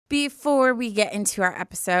Before we get into our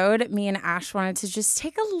episode, me and Ash wanted to just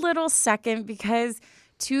take a little second because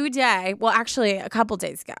today, well, actually a couple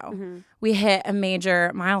days ago, we hit a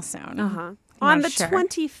major milestone. On the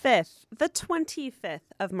 25th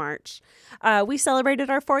of March, we celebrated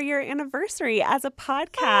our 4-year anniversary as a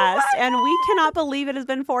podcast. And we cannot believe it has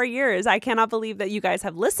been 4 years. I cannot believe that you guys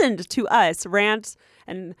have listened to us rant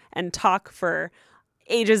and talk for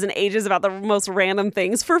ages and ages about the most random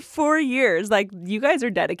things for 4 years. Like, you guys are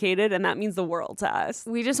dedicated, and that means the world to us.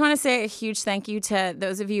 We just want to say a huge thank you to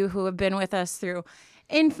those of you who have been with us through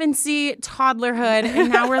infancy, toddlerhood,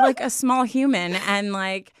 and now we're like a small human, and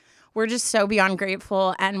like we're just so beyond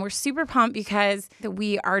grateful, and we're super pumped because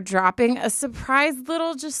we are dropping a surprise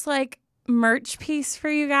little just like merch piece for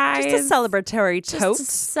you guys. Just a celebratory tote. Just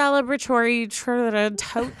a celebratory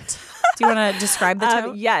tote. Do you want to describe the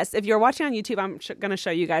tote? Yes. If you're watching on YouTube, I'm going to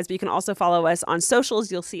show you guys, but you can also follow us on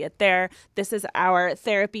socials. You'll see it there. This is our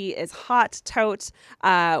Therapy is Hot tote.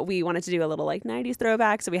 We wanted to do a little like 90s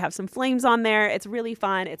throwback, so we have some flames on there. It's really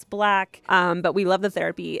fun. It's black, but we love the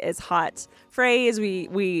Therapy is Hot phrase.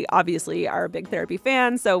 We obviously are a big therapy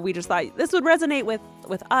fan, so we just thought this would resonate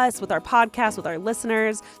with us, with our podcast, with our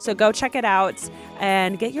listeners. So go check it out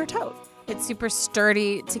and get your tote. It's super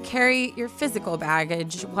sturdy to carry your physical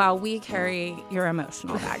baggage while we carry your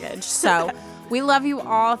emotional baggage. So we love you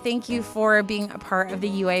all. Thank you for being a part of the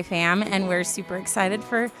UA fam, and we're super excited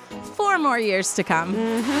for 4 more years to come.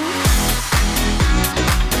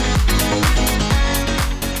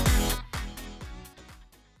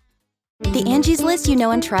 The Angie's List you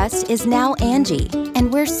know and trust is now Angie,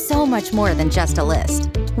 and we're so much more than just a list.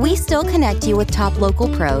 We still connect you with top local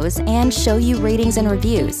pros and show you ratings and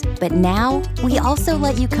reviews, but now we also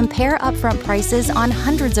let you compare upfront prices on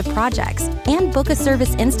hundreds of projects and book a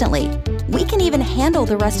service instantly. We can even handle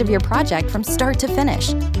the rest of your project from start to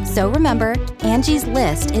finish. So remember, Angie's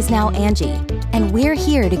List is now Angie, and we're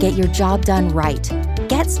here to get your job done right.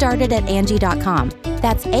 Get started at Angie.com.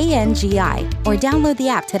 That's ANGI, or download the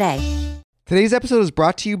app today. Today's episode is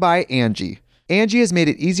brought to you by Angie. Angie has made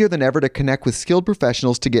it easier than ever to connect with skilled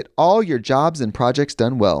professionals to get all your jobs and projects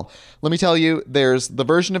done well. Let me tell you, there's the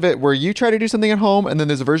version of it where you try to do something at home, and then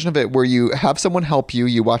there's a version of it where you have someone help you,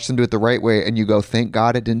 you watch them do it the right way, and you go, thank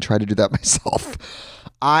God I didn't try to do that myself.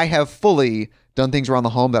 I have fully done things around the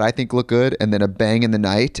home that I think look good, and then a bang in the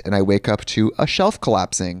night, and I wake up to a shelf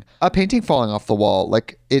collapsing, a painting falling off the wall.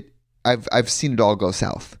 Like, I've seen it all go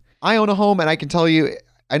south. I own a home, and I can tell you,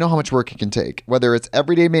 I know how much work it can take. Whether it's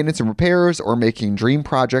everyday maintenance and repairs or making dream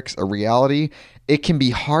projects a reality, it can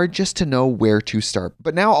be hard just to know where to start.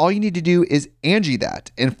 But now all you need to do is Angie that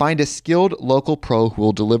and find a skilled local pro who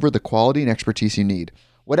will deliver the quality and expertise you need.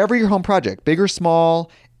 Whatever your home project, big or small,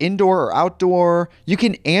 indoor or outdoor, you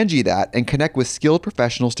can Angie that and connect with skilled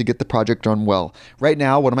professionals to get the project done well. Right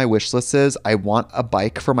now, one of my wish lists is I want a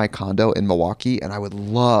bike for my condo in Milwaukee, and I would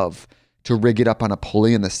love to rig it up on a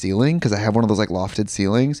pulley in the ceiling because I have one of those like lofted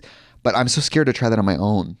ceilings, but I'm so scared to try that on my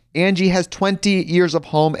own. Angie has 20 years of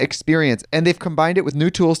home experience, and they've combined it with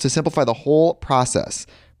new tools to simplify the whole process.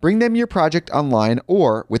 Bring them your project online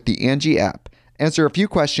or with the Angie app. Answer a few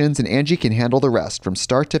questions and Angie can handle the rest from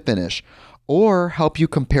start to finish, or help you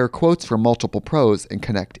compare quotes from multiple pros and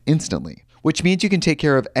connect instantly, which means you can take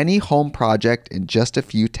care of any home project in just a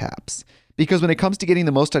few taps. Because when it comes to getting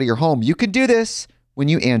the most out of your home, you can do this when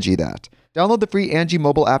you Angie that. Download the free Angie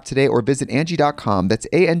mobile app today or visit Angie.com. That's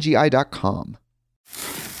ANGI.com.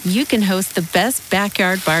 You can host the best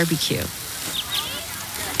backyard barbecue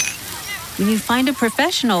when you find a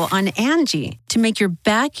professional on Angie to make your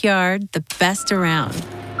backyard the best around.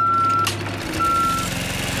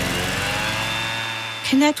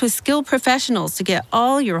 Connect with skilled professionals to get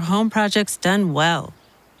all your home projects done well.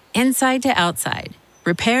 Inside to outside,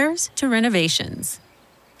 repairs to renovations.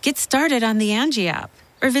 Get started on the Angie app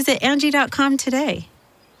or visit Angie.com today.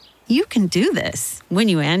 You can do this when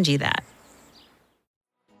you Angie that.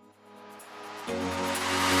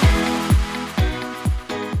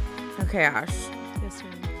 Okay, Ash. Yes,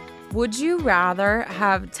 ma'am. Would you rather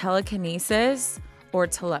have telekinesis or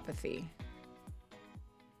telepathy?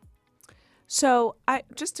 So I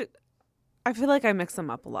feel like I mix them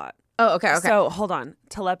up a lot. Oh, okay. So hold on.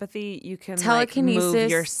 Telepathy, you can Telekinesis. like move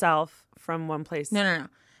yourself from one place. No.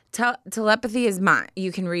 Telepathy is mind.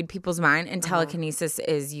 You can read people's mind, and telekinesis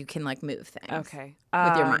is you can like move things. Okay.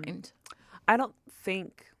 With your mind. I don't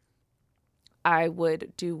think I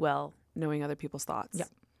would do well knowing other people's thoughts. Yeah.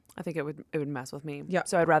 I think it would mess with me. Yeah.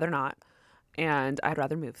 So I'd rather not, and I'd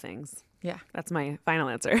rather move things. Yeah. That's my final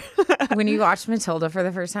answer. When you watched Matilda for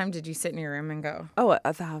the first time, did you sit in your room and go, Oh,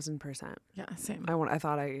 1,000%. yeah, same. I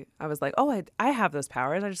was like, oh, I have those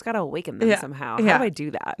powers. I just got to awaken them somehow. How Yeah. do I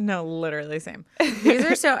do that? No, literally same. These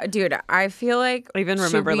are so, dude, I feel like. I even should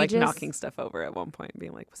remember we like just- knocking stuff over at one point and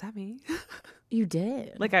being like, was that me? You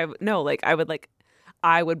did.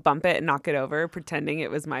 I would bump it and knock it over, pretending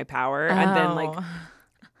it was my power, and then like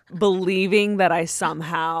believing that I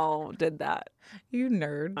somehow did that. You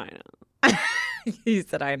nerd. I know. You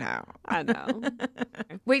said, I know. I know.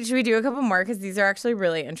 Wait, should we do a couple more? Because these are actually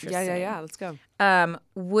really interesting. Yeah. Let's go.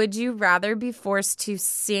 Would you rather be forced to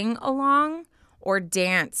sing along or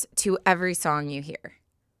dance to every song you hear?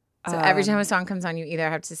 So every time a song comes on, you either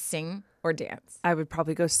have to sing or dance. I would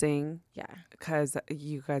probably go sing. Yeah. Because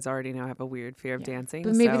you guys already know I have a weird fear of dancing.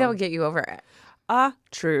 But maybe that would get you over it.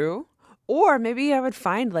 True. Or maybe I would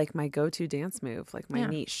find like my go-to dance move, like my Yeah.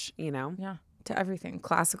 niche, you know? Yeah. To everything.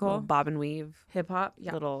 Classical, Little bob and weave, hip hop.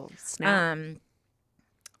 Yeah. little snap.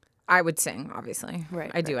 I would sing, obviously.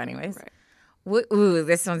 Right, I do right, anyways. right. Ooh,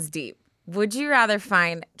 this one's deep. Would you rather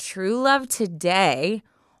find true love today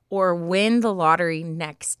or win the lottery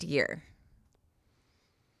next year?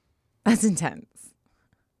 That's intense.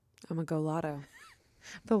 I'm gonna go lotto.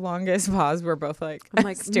 The longest pause, we're both like, I'm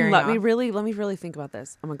like, staring let off. me really think about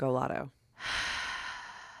this. I'm gonna go lotto.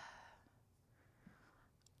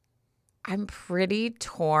 I'm pretty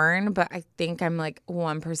torn, but I think I'm like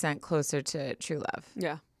 1% closer to true love.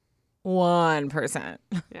 Yeah. 1%.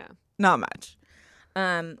 Yeah. Not much.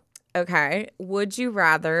 Okay. Would you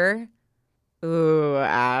rather? Ooh,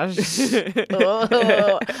 Ash.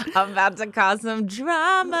 Ooh, I'm about to cause some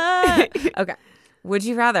drama. Okay. Would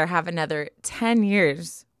you rather have another 10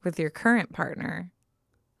 years with your current partner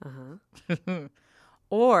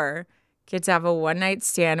or get to have a one-night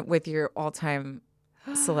stand with your all-time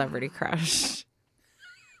celebrity crush?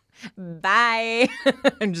 Bye.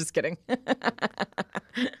 I'm just kidding.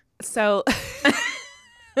 So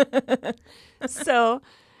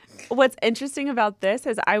what's interesting about this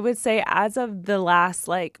is I would say as of the last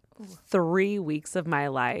like 3 weeks of my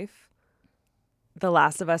life, The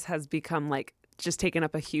Last of Us has become like just taken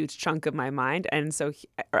up a huge chunk of my mind. And so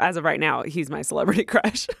as of right now, he's my celebrity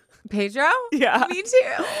crush. Pedro? Yeah. Me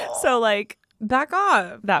too. So like Back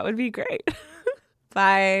off. that would be great.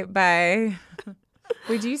 Bye. Bye.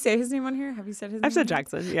 Wait, do you say his name on here? Have you said his name? I've said on here?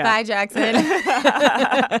 Jackson. Yeah. Bye, Jackson.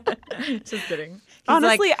 Just kidding. He's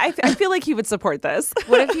Honestly, like, I feel like he would support this.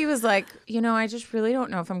 what if he was like, I just really don't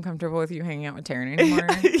know if I'm comfortable with you hanging out with Taryn anymore.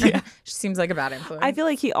 Yeah. She seems like a bad influence. I feel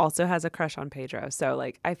like he also has a crush on Pedro. So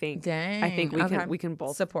like I think Dang. we can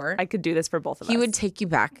both support. I could do this for both of us. He would take you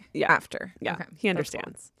back after. Yeah. Okay. He That's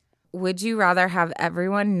understands. cool. Would you rather have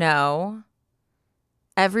everyone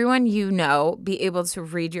you know be able to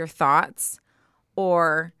read your thoughts,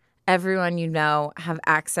 or everyone you know have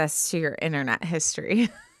access to your internet history?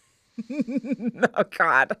 Oh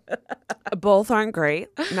God. Both aren't great.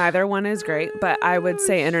 Neither one is great, but I would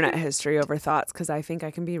say internet history over thoughts because I think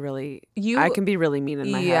I can be really mean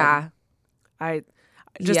in my head. I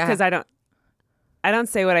just because I don't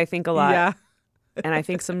say what I think a lot. Yeah. And I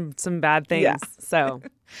think some bad things. Yeah. So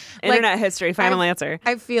internet history, final answer.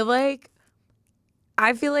 I feel like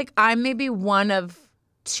I'm maybe one of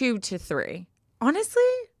 2 to 3. Honestly,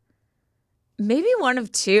 maybe one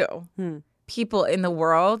of 2 people in the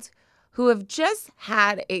world who have just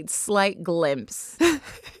had a slight glimpse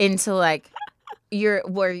into like you're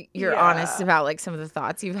honest about like some of the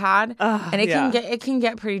thoughts you've had, and it can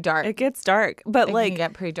get pretty dark. It gets dark, but It like can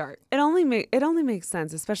get pretty dark. it only makes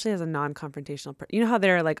sense, especially as a non-confrontational person. You know how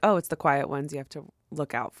they're like, oh, it's the quiet ones you have to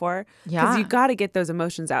look out for. Yeah. Because you got to get those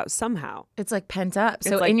emotions out somehow. It's like pent up.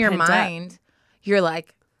 So It's like in your pent up. mind, you're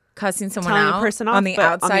like cussing someone Telling out. a person off, on the but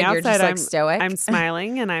outside, you're just like I'm stoic. I'm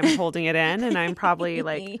smiling and I'm holding it in, and I'm probably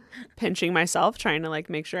like pinching myself, trying to like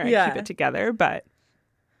make sure I keep it together. But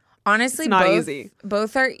honestly, it's not both, easy.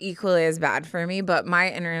 Both are equally as bad for me, but my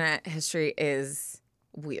internet history is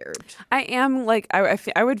weird. I am like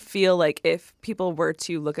I would feel like if people were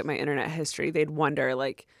to look at my internet history, they'd wonder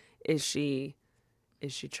like, is she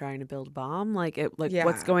trying to build a bomb? Like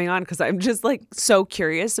what's going on? Because I'm just like so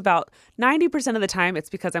curious about 90% of the time it's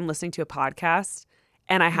because I'm listening to a podcast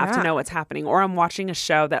and I have to know what's happening, or I'm watching a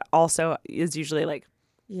show that also is usually like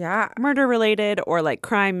murder related or like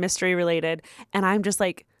crime mystery related, and I'm just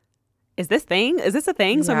like, is this a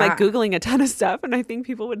thing? So I'm like Googling a ton of stuff, and I think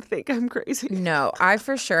people would think I'm crazy. No, I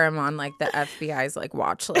for sure am on like the FBI's like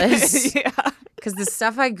watch list. Yeah. Because the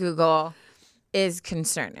stuff I Google is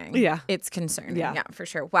concerning. Yeah. It's concerning. Yeah. Yeah, for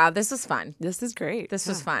sure. Wow, this was fun. This is great. This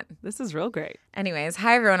was fun. This is real great. Anyways,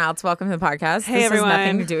 hi everyone else. Welcome to the podcast. Hey, this everyone. has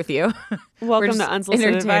nothing to do with you. Welcome to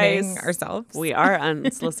Unsolicited entertaining Advice. ourselves. We are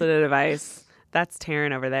Unsolicited Advice. That's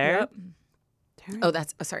Taryn over there. Yep. Oh,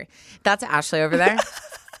 sorry. That's Ashley over there.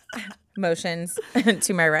 Motions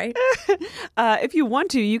to my right. If you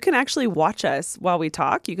want to, you can actually watch us while we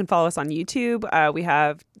talk. You can follow us on YouTube. We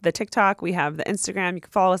have the TikTok. We have the Instagram. You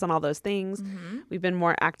can follow us on all those things. Mm-hmm. We've been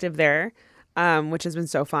more active there, which has been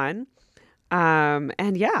so fun.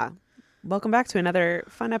 And yeah, welcome back to another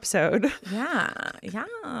fun episode. Yeah.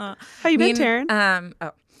 How you been, Taryn?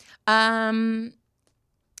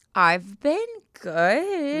 I've been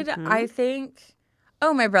good. Mm-hmm. I think.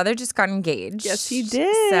 Oh, my brother just got engaged. Yes, he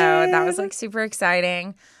did. So that was like super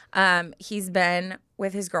exciting. He's been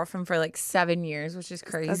with his girlfriend for like 7 years, which is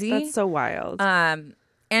crazy. That's so wild. And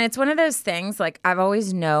it's one of those things, like, I've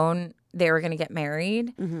always known they were going to get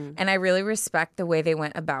married. Mm-hmm. And I really respect the way they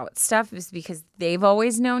went about stuff, is because they've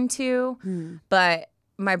always known too. Mm. But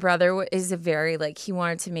my brother is a very, like, he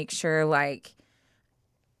wanted to make sure, like,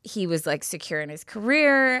 he was like secure in his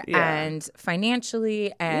career and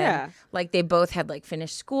financially, and like they both had like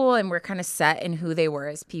finished school and were kind of set in who they were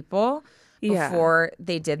as people before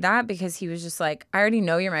they did that, because he was just like, I already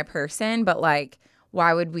know you're my person, but like,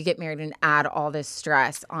 why would we get married and add all this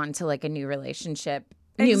stress onto like a new relationship,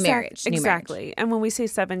 new marriage? Exactly. And when we say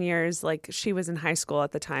 7 years, like, she was in high school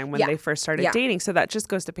at the time when they first started dating. So that just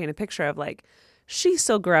goes to paint a picture of like, she's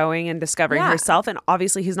still growing and discovering herself. And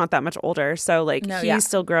obviously he's not that much older. So like he's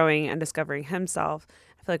still growing and discovering himself.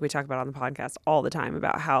 I feel like we talk about it on the podcast all the time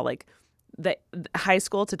about how like the high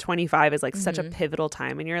school to 25 is like such a pivotal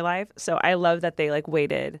time in your life. So I love that they like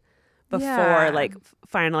waited before like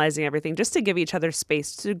finalizing everything, just to give each other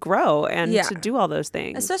space to grow and to do all those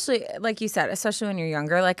things. Especially, like you said, especially when you're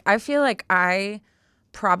younger. Like, I feel like I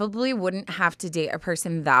probably wouldn't have to date a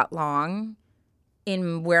person that long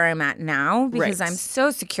in where I'm at now, because I'm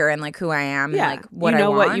so secure in like who I am and like what I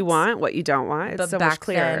want. What you want, what you don't want. It's but so back much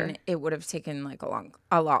clearer. then, it would have taken like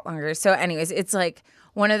a lot longer. So, anyways, it's like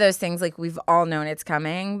one of those things, like, we've all known it's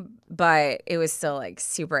coming, but it was still like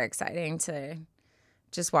super exciting to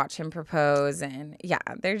just watch him propose, and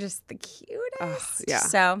they're just the cutest.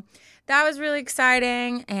 So that was really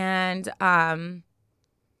exciting, and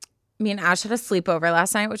me and Ash had a sleepover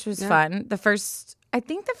last night, which was fun. I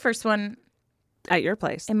think the first one. At your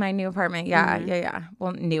place. In my new apartment. Yeah.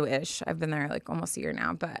 Well, new-ish. I've been there like almost a year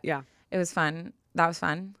now, but it was fun. That was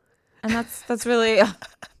fun. And that's really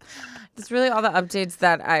that's really all the updates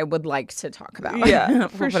that I would like to talk about. Yeah, we'll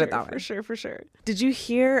for put sure, it that way. for sure. Did you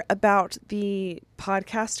hear about the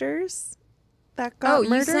podcasters that got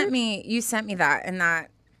murdered? You sent me that, and that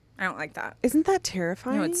I don't like that. Isn't that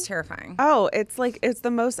terrifying? No, it's terrifying. Oh, it's the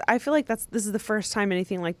most. I feel like this is the first time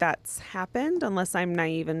anything like that's happened, unless I'm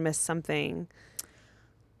naive and missed something.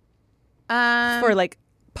 For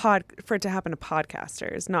it to happen to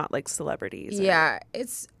podcasters, not like celebrities. Yeah,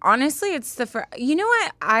 it's honestly, it's the first. You know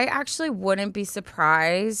what? I actually wouldn't be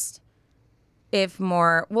surprised if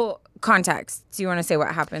more. Well, context. Do you want to say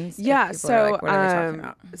what happens? Yeah. So, what are they talking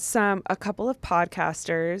about? A couple of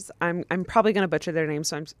podcasters. I'm probably going to butcher their names,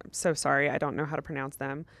 so I'm so sorry. I don't know how to pronounce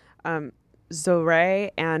them.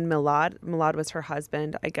 Zoray and Milad. Milad was her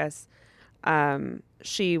husband, I guess.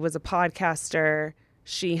 She was a podcaster.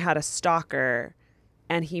 She had a stalker,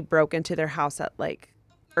 and he broke into their house at like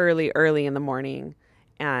early in the morning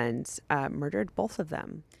and murdered both of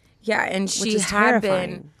them. Yeah, and she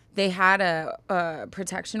had they had a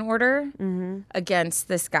protection order against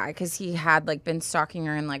this guy, because he had like been stalking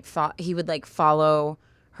her, and like he would like follow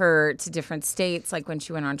her to different states, like when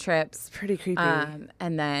she went on trips. It's pretty creepy.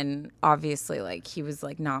 And then obviously like he was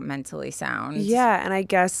like not mentally sound. Yeah, and I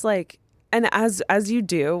guess like. And as you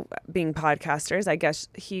do, being podcasters, I guess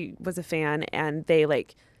he was a fan, and they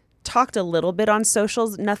like talked a little bit on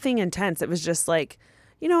socials, nothing intense. It was just like,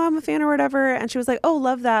 I'm a fan or whatever. And she was like, oh,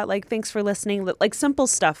 love that. Like, thanks for listening. Like simple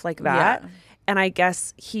stuff like that. Yeah. And I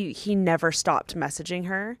guess he never stopped messaging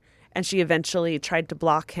her, and she eventually tried to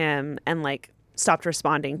block him and like stopped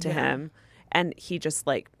responding to him. And he just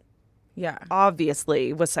like,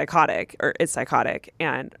 obviously was psychotic, or is psychotic,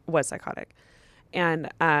 and was psychotic. And,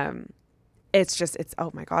 it's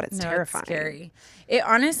oh my God, it's terrifying. It's scary. It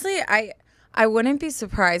honestly, I wouldn't be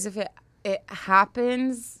surprised if it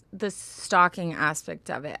happens. The stalking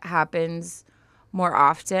aspect of it happens more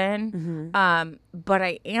often. But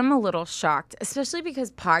I am a little shocked, especially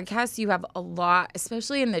because podcasts, you have a lot,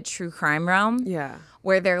 especially in the true crime realm. Yeah.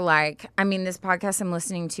 Where they're like, I mean, this podcast I'm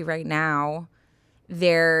listening to right now,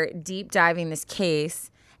 they're deep diving this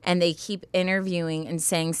case. and they keep interviewing and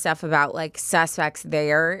saying stuff about like suspects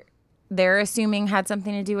they're assuming had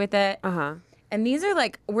something to do with it. And these are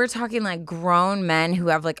like, we're talking like grown men who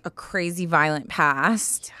have like a crazy violent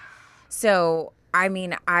past. So, I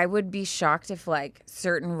mean, I would be shocked if like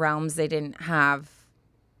certain realms they didn't have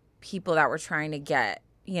people that were trying to get,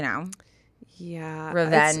 you know,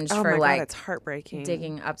 revenge for like it's heartbreaking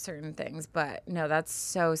digging up certain things. But no, that's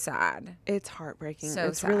so sad. It's heartbreaking. So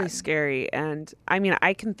it's sad. Really scary. And I mean,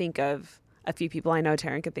 I can think of a few people. I know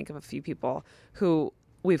Taryn could think of a few people who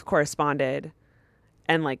we've corresponded,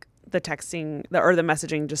 and like the texting or the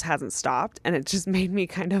messaging just hasn't stopped, and it just made me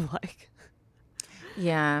kind of like,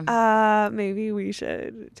 maybe we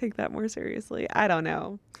should take that more seriously. I don't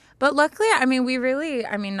know. But luckily, I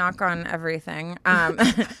mean, knock on everything.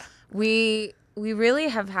 We really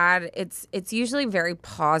have had, it's usually very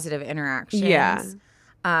positive interactions. Yeah.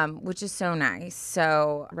 Which is so nice.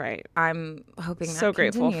 So right. I'm hoping that so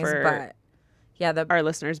grateful for but yeah, our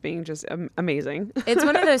listeners being just amazing. It's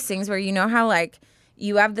one of those things where you know how like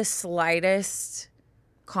you have the slightest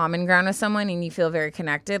common ground with someone and you feel very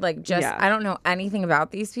connected. Like I don't know anything about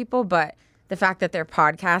these people, but the fact that they're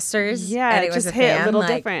podcasters, and it just hit a little like,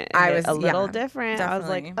 different. I was a little different. Definitely. I was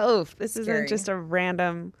like, oh, this Scary. isn't just a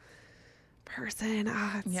random person.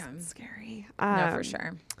 It's scary. No, for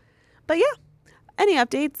sure. But yeah, any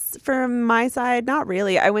updates from my side? Not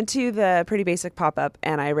really. I went to the Pretty Basic pop-up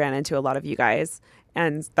and I ran into a lot of you guys,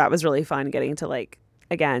 and that was really fun getting to like,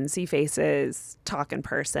 again, see faces, talk in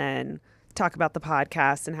person, talk about the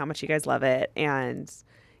podcast and how much you guys love it. And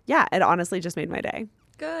yeah, it honestly just made my day.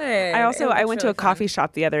 Good. I went to a coffee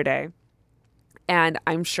shop the other day, and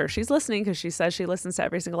I'm sure she's listening because she says she listens to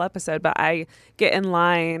every single episode, but I get in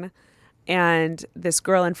line and this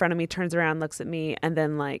girl in front of me turns around, looks at me, and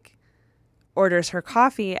then like orders her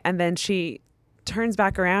coffee. And then she turns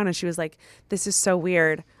back around and she was like, "This is so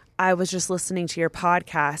weird. I was just listening to your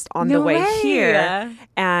podcast on the way here."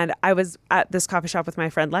 And I was at this coffee shop with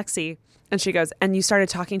my friend Lexi, and she goes, "And you started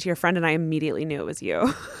talking to your friend and I immediately knew it was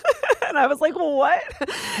you." And I was like, what?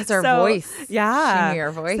 It's our voice. Yeah. She knew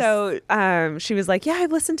our voice. So she was like, yeah,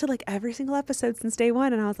 I've listened to like every single episode since day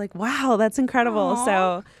one. And I was like, wow, that's incredible. Aww.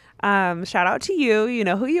 So shout out to you. You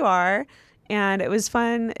know who you are. And it was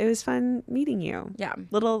fun. It was fun meeting you. Yeah.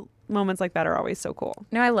 Little moments like that are always so cool.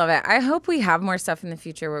 No, I love it. I hope we have more stuff in the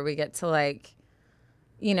future where we get to like,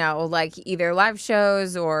 you know, like either live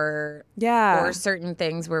shows or certain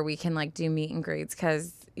things where we can like do meet and greets.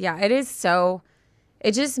 Because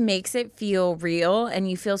it just makes it feel real, and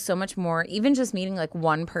you feel so much more, even just meeting like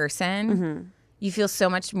one person, you feel so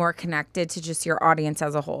much more connected to just your audience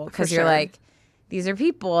as a whole. Because you're like, these are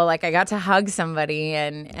people, like I got to hug somebody,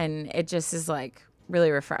 and it just is like really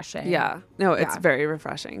refreshing. Yeah. No, it's very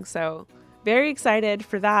refreshing. So very excited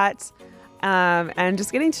for that. And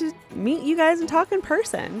just getting to meet you guys and talk in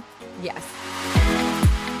person. Yes.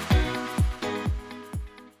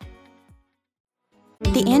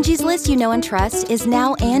 The Angie's List you know and trust is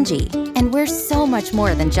now Angie, and we're so much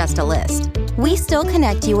more than just a list. We still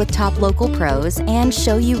connect you with top local pros and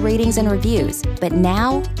show you ratings and reviews, but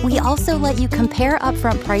now we also let you compare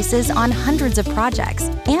upfront prices on hundreds of projects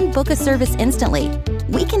and book a service instantly.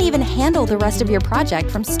 We can even handle the rest of your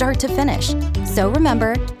project from start to finish. So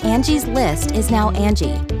remember, Angie's List is now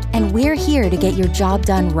Angie, and we're here to get your job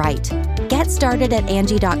done right. Get started at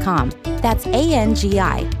Angie.com. That's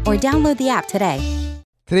ANGI, or download the app today.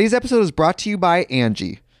 Today's episode is brought to you by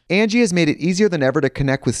Angie. Angie has made it easier than ever to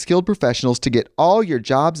connect with skilled professionals to get all your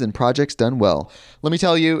jobs and projects done well. Let me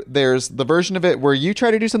tell you, there's the version of it where you try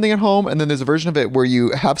to do something at home, and then there's a version of it where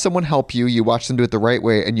you have someone help you, you watch them do it the right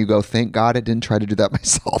way, and you go, thank God I didn't try to do that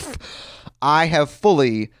myself. I have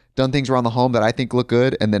fully done things around the home that I think look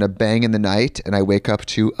good, and then a bang in the night, and I wake up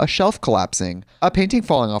to a shelf collapsing, a painting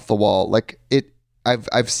falling off the wall. Like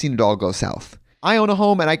I've seen it all go south. I own a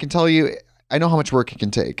home, and I can tell you, I know how much work it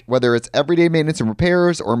can take. Whether it's everyday maintenance and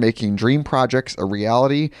repairs or making dream projects a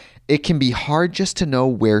reality, it can be hard just to know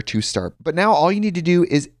where to start. But now all you need to do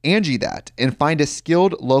is Angie that and find a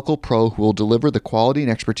skilled local pro who will deliver the quality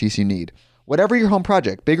and expertise you need. Whatever your home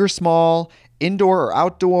project, big or small, indoor or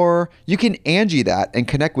outdoor, you can Angie that and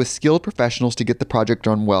connect with skilled professionals to get the project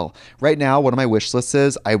done well. Right now, one of my wish lists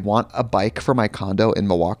is I want a bike for my condo in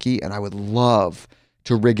Milwaukee, and I would love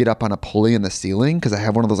to rig it up on a pulley in the ceiling because I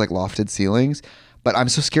have one of those like lofted ceilings, but I'm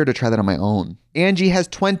so scared to try that on my own. Angie has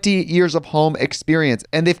 20 years of home experience,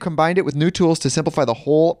 and they've combined it with new tools to simplify the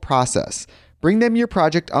whole process. Bring them your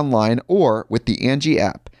project online or with the Angie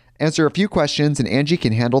app. Answer a few questions and Angie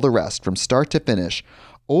can handle the rest from start to finish,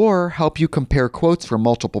 or help you compare quotes from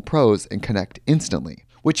multiple pros and connect instantly,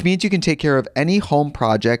 which means you can take care of any home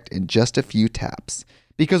project in just a few taps.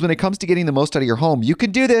 Because when it comes to getting the most out of your home, you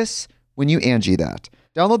can do this when you Angie that.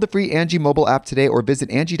 Download the free Angie mobile app today or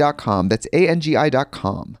visit Angie.com. That's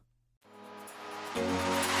ANGI.com.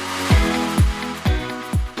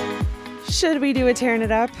 Should we do a tearing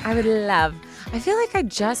it up? I would love. I feel like I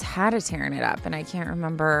just had a tearing it up and I can't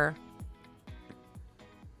remember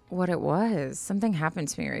what it was. Something happened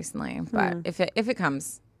to me recently, but if it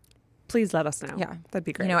comes, please let us know. Yeah, that'd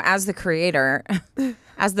be great. You know, as the creator,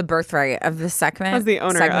 as the birthright of the segment, as the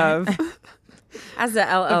owner of, as the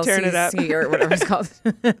LLC or whatever it's called.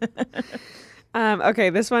 Okay,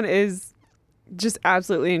 this one is just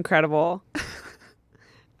absolutely incredible.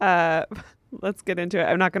 Let's get into it.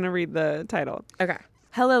 I'm not going to read the title. Okay.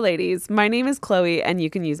 Hello, ladies. My name is Chloe, and you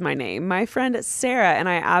can use my name. My friend Sarah and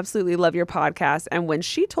I absolutely love your podcast, and when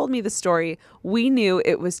she told me the story, we knew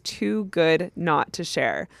it was too good not to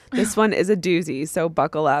share. This one is a doozy, so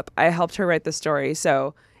buckle up. I helped her write the story,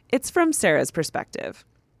 so it's from Sarah's perspective.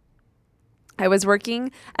 I was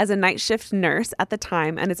working as a night shift nurse at the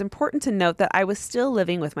time, and it's important to note that I was still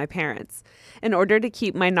living with my parents. In order to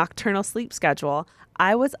keep my nocturnal sleep schedule,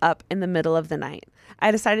 I was up in the middle of the night.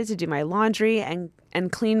 I decided to do my laundry and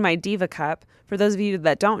clean my Diva cup. For those of you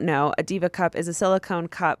that don't know, a Diva cup is a silicone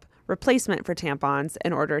cup replacement for tampons.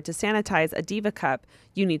 In order to sanitize a Diva cup,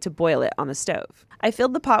 you need to boil it on the stove. I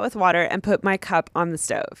filled the pot with water and put my cup on the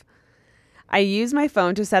stove. I used my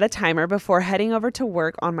phone to set a timer before heading over to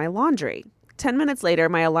work on my laundry. 10 minutes later,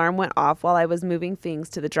 my alarm went off while I was moving things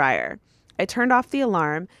to the dryer. I turned off the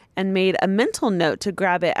alarm and made a mental note to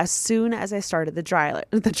grab it as soon as I started the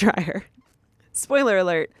dryer. Spoiler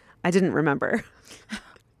alert, I didn't remember.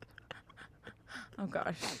 Oh,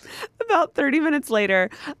 gosh. About 30 minutes later,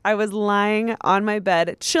 I was lying on my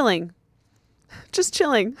bed, chilling, just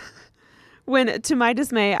chilling, when, to my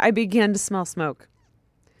dismay, I began to smell smoke.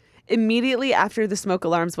 Immediately after the smoke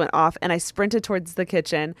alarms went off and I sprinted towards the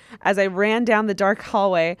kitchen. As I ran down the dark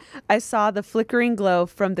hallway, I saw the flickering glow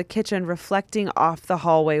from the kitchen reflecting off the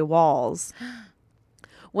hallway walls.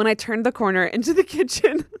 When I turned the corner into the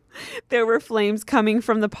kitchen, there were flames coming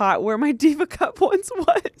from the pot where my Diva cup once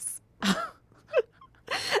was.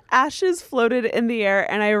 Ashes floated in the air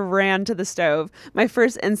and I ran to the stove. My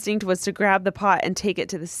first instinct was to grab the pot and take it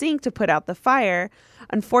to the sink to put out the fire.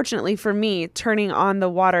 Unfortunately for me, turning on the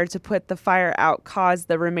water to put the fire out caused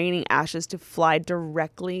the remaining ashes to fly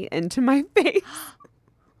directly into my face.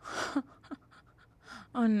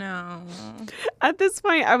 Oh, no. At this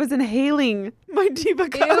point, I was inhaling my Diva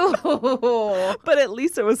cup. Ew. But at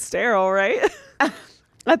least it was sterile, right?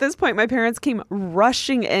 At this point, my parents came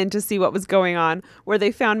rushing in to see what was going on, where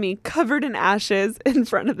they found me covered in ashes in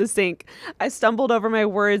front of the sink. I stumbled over my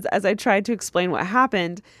words as I tried to explain what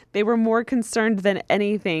happened. They were more concerned than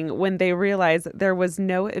anything when they realized there was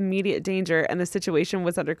no immediate danger and the situation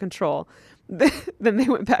was under control. Then they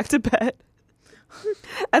went back to bed.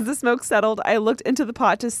 As the smoke settled, I looked into the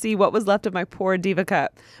pot to see what was left of my poor Diva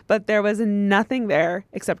cup, but there was nothing there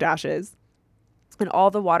except ashes. And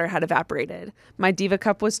all the water had evaporated. My Diva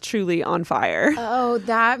cup was truly on fire. Oh,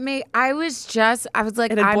 I was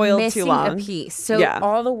like, It had I'm boiled too missing long. a piece. So Yeah.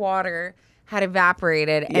 all the water had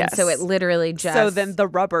evaporated. And Yes. so it literally just. So then the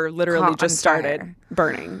rubber literally caught just on started fire.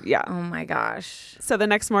 burning. Yeah. Oh my gosh. So the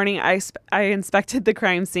next morning, I inspected the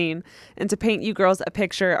crime scene. And to paint you girls a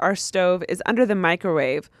picture, our stove is under the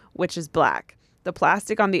microwave, which is black. The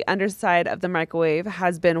plastic on the underside of the microwave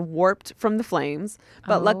has been warped from the flames,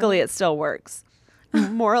 but luckily it still works.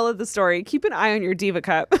 Moral of the story, keep an eye on your Diva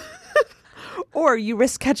cup or you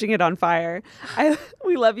risk catching it on fire.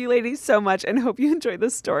 We love you ladies so much and hope you enjoy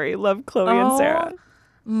this story. Love, Chloe and Sarah.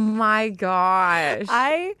 My gosh.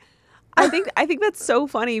 I think that's so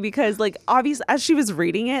funny because, like, obviously as she was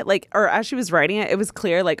reading it, like, or as she was writing it, it was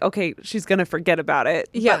clear, like, okay, she's gonna forget about it.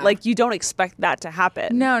 Yeah. But like, you don't expect that to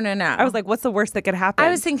happen. No. I was like, what's the worst that could happen?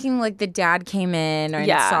 I was thinking like the dad came in and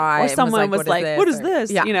yeah, saw it or and someone was like, "What is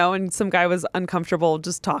this?" Yeah. You know, and some guy was uncomfortable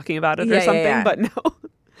just talking about it Yeah, or yeah, something. yeah. But no,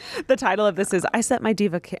 the title of this is "I Set My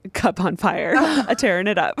Diva Cup on Fire," a tearing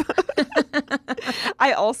it up.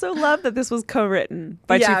 I also love that this was co-written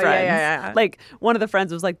by two friends. Yeah. Like one of the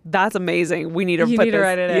friends was like, "That's amazing. We need to You put need to this."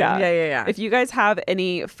 write it in. Yeah. If you guys have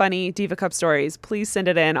any funny Diva Cup stories, please send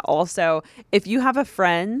it in. Also, if you have a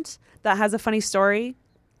friend that has a funny story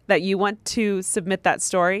that you want to submit that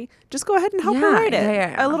story, just go ahead and help her write it.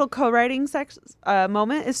 Yeah. A little co-writing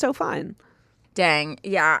moment is so fun. Dang.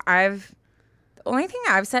 Yeah. The only thing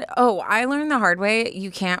I've said, I learned the hard way. You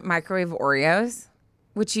can't microwave Oreos,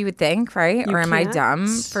 which you would think, right? You or am I can't? dumb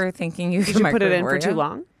for thinking you Did can you put microwave it in for Oreo? too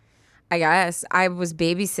long? I guess. I was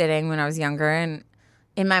babysitting when I was younger, and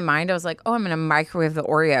in my mind, I was like, oh, I'm going to microwave the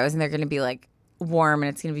Oreos, and they're going to be like warm and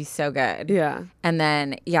it's going to be so good. Yeah. And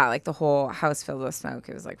then, yeah, like the whole house filled with smoke.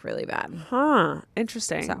 It was like really bad. Huh.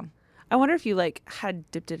 Interesting. So I wonder if you like had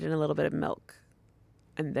dipped it in a little bit of milk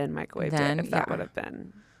and then microwaved it, if that would have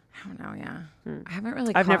been. I don't know, yeah. I haven't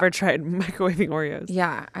really I've never tried microwaving Oreos.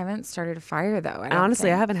 Yeah, I haven't started a fire though.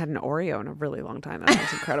 Honestly, I haven't had an Oreo in a really long time. That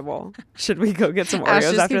sounds incredible. Should we go get some Ash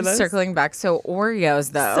Oreos just after keeps this? circling back. So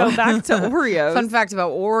Oreos though. So back to Oreos. Fun fact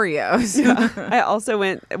about Oreos. I also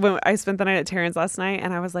when I spent the night at Taryn's last night,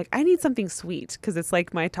 and I was like, I need something sweet because it's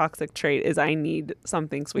like my toxic trait is I need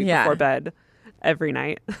something sweet before bed every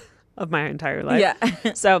night of my entire life.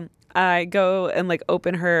 Yeah. So I go and like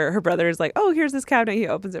open her brother's like, oh, here's this cabinet. He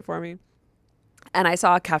opens it for me. And I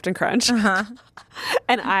saw Captain Crunch. And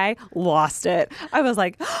I lost it. I was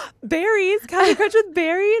like, berries, Captain Crunch with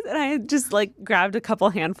berries. And I just like grabbed a couple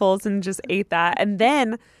handfuls and just ate that. And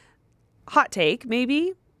then, hot take,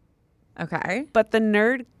 maybe. Okay. But the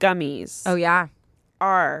Nerd gummies Oh yeah.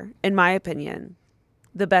 are, in my opinion,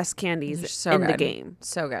 the best candies So in good. the game.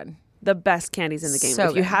 So good. The best candies in the game. So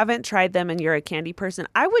If you good. haven't tried them and you're a candy person,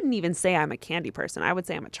 I wouldn't even say I'm a candy person. I would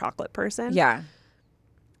say I'm a chocolate person. Yeah.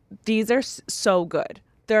 These are so good.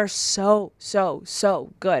 They're so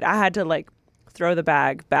good. I had to like throw the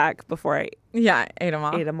bag back before I Yeah. Ate them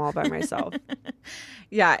all. ate them all by myself.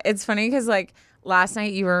 Yeah. It's funny because like last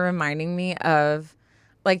night you were reminding me of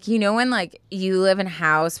like, you know, when like you live in a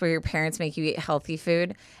house where your parents make you eat healthy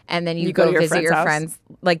food and then you go go to your visit friend's your house? friends,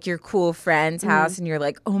 like your cool friend's house, and you're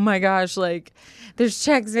like, oh my gosh, like there's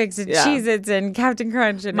Chex Mix and Yeah. Cheez-Its and Captain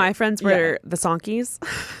Crunch. And My friends were the Sonkies.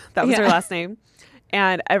 That was her last name.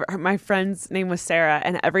 And my friend's name was Sarah.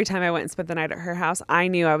 And every time I went and spent the night at her house, I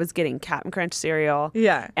knew I was getting Captain Crunch cereal.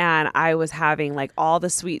 Yeah. And I was having like all the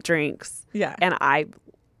sweet drinks. Yeah. And I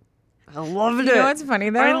loved it. You know what's funny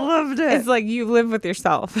though? I loved it. It's like you live with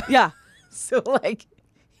yourself. Yeah. So like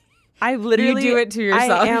I literally do it to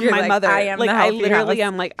yourself. I am You're my like, mother. I am like the I healthy literally house.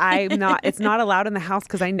 am like I'm not. It's not allowed in the house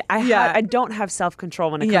because Yeah. I don't have self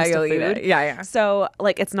control when it comes to you'll eat food. it. Yeah. So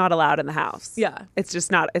like it's not allowed in the house. Yeah. It's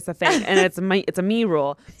just not. It's a thing, and it's a me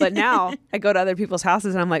rule. But now I go to other people's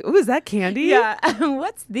houses and I'm like, ooh, is that candy? Yeah.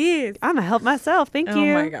 What's this? I'm gonna help myself. Thank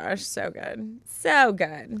you. Oh my gosh, so good. So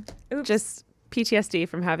good. Oops. Just PTSD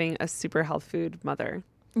from having a super health food mother,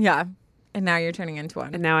 Yeah. And now you're turning into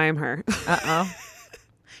one. and now I am her. Uh-oh.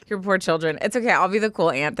 Your poor children. It's okay. I'll be the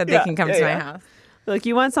cool aunt that they can come to my house. Like,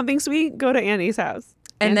 you want something sweet? Go to Annie's house.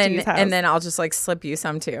 And Auntie's house. then I'll just like slip you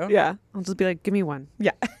some too. Yeah, I'll just be like, give me one.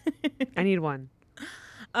 Yeah. I need one.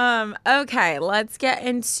 Okay, let's get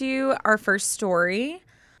into our first story.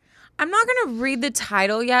 I'm not going to read the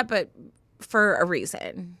title yet, but for a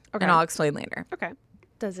reason. Okay. And I'll explain later. Okay.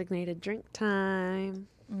 Designated drink time.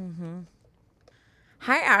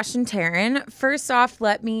 Hi, Ash and Taryn. First off,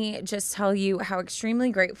 let me just tell you how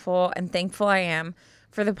extremely grateful and thankful I am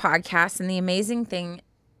for the podcast and the amazing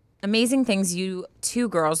things you two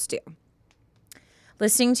girls do.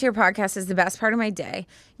 Listening to your podcast is the best part of my day.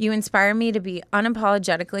 You inspire me to be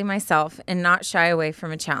unapologetically myself and not shy away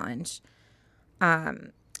from a challenge.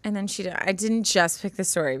 And then I didn't just pick the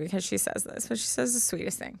story because she says this, but she says the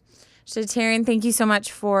sweetest thing. She said, Taryn, thank you so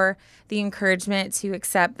much for the encouragement to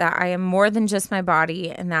accept that I am more than just my body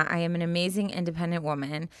and that I am an amazing independent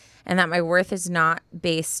woman and that my worth is not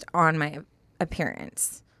based on my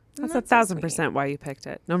appearance. That's 1,000% why you picked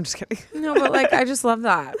it. No, I'm just kidding. No, but like, I just love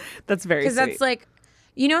that. That's very sweet. Because that's like,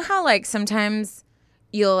 you know how like sometimes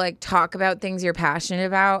you'll like talk about things you're passionate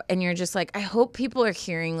about and you're just like, I hope people are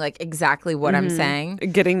hearing like exactly what I'm saying.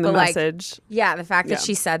 Getting the But, like, message. Yeah, the fact that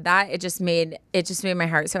she said that, it just made my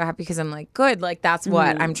heart so happy because I'm like, good, like that's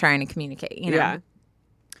what I'm trying to communicate, you know? Yeah.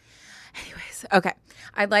 Anyways, okay.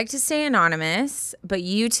 I'd like to stay anonymous, but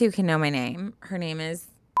you two can know my name. Her name is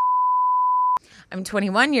I'm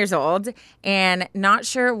 21 years old and not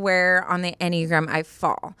sure where on the Enneagram I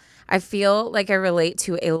fall. I feel like I relate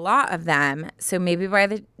to a lot of them, so maybe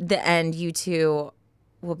by the end, you two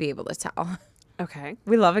will be able to tell. Okay.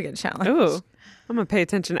 We love a good challenge. Ooh. I'm going to pay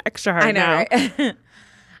attention extra hard I know, now. right?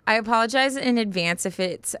 I apologize in advance if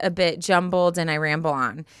it's a bit jumbled and I ramble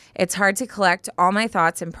on. It's hard to collect all my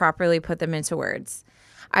thoughts and properly put them into words.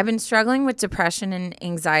 I've been struggling with depression and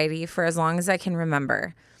anxiety for as long as I can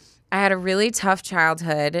remember. I had a really tough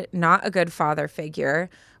childhood, not a good father figure,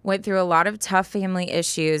 went through a lot of tough family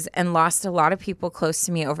issues, and lost a lot of people close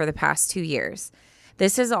to me over the past 2 years.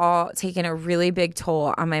 This has all taken a really big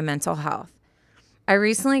toll on my mental health. I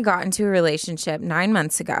recently got into a relationship 9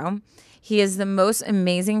 months ago. He is the most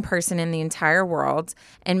amazing person in the entire world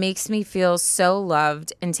and makes me feel so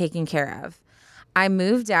loved and taken care of. I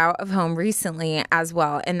moved out of home recently as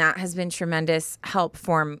well, and that has been tremendous help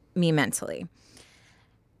for me mentally.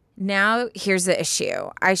 Now, here's the issue.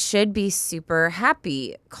 I should be super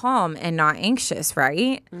happy, calm, and not anxious,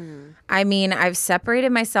 right? I mean, I've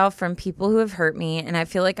separated myself from people who have hurt me, and I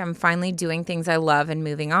feel like I'm finally doing things I love and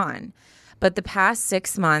moving on. But the past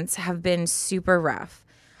 6 months have been super rough.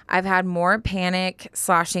 I've had more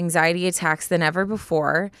panic/anxiety attacks than ever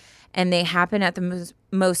before, and they happen at the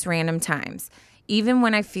most random times, even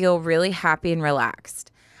when I feel really happy and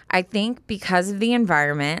relaxed. I think because of the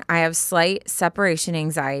environment, I have slight separation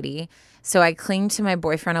anxiety, so I cling to my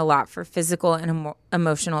boyfriend a lot for physical and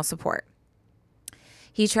emotional support.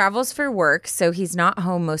 He travels for work, so he's not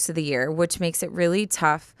home most of the year, which makes it really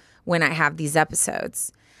tough when I have these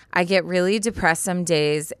episodes. I get really depressed some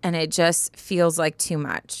days, and it just feels like too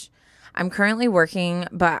much. I'm currently working,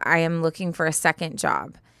 but I am looking for a second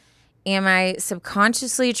job. Am I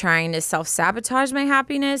subconsciously trying to self-sabotage my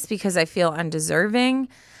happiness because I feel undeserving?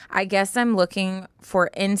 I guess I'm looking for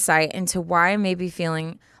insight into why I may be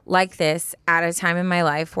feeling like this at a time in my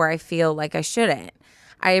life where I feel like I shouldn't.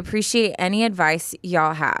 I appreciate any advice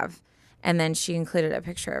y'all have. And then she included a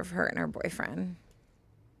picture of her and her boyfriend.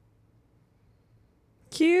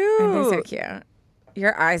 Cute. They're so cute.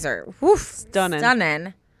 Your eyes are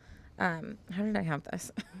Stunning. How did I have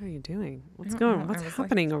this? What are you doing? What's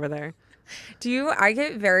happening over there? I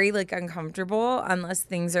get very like uncomfortable unless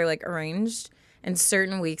things are like arranged. And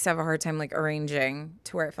certain weeks I have a hard time like arranging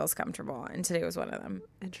to where it feels comfortable. And today was one of them.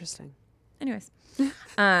 Interesting. Anyways.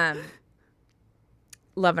 Love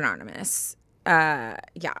Anonymous. Yeah,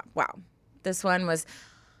 wow. This one was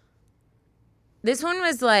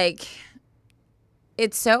like,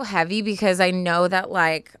 it's so heavy because I know that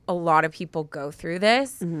like a lot of people go through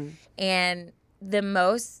this. Mm-hmm. And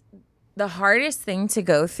the hardest thing to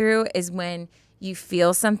go through is when you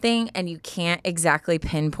feel something and you can't exactly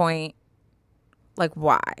pinpoint like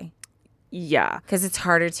why. Yeah. Because it's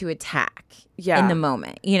harder to attack in the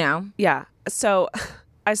moment, you know? Yeah. So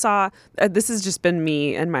I saw, this has just been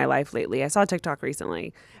me in my life lately. I saw TikTok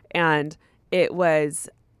recently and it was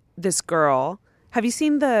this girl. Have you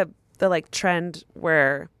seen the like trend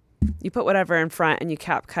where you put whatever in front and you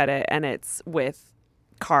cap cut it and it's with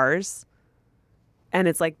cars? And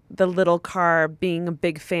it's like the little car being a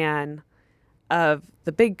big fan of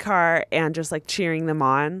the big car and just like cheering them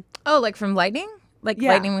on. Oh, like from Lightning? Like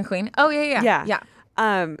Lightning McQueen? Oh,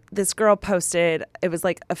 yeah. This girl posted, it was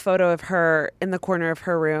like a photo of her in the corner of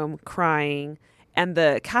her room crying. And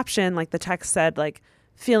the caption, like the text said, like,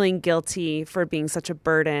 feeling guilty for being such a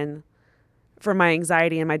burden, for my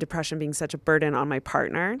anxiety and my depression being such a burden on my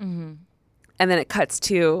partner. Mm-hmm. And then it cuts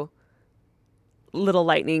to Little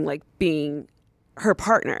Lightning, like being her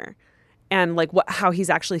partner. And like how he's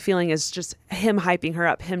actually feeling is just him hyping her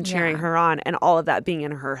up, him cheering her on, and all of that being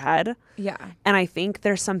in her head. Yeah. And I think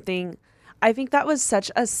I think that was such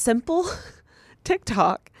a simple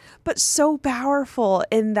TikTok, but so powerful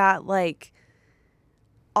in that like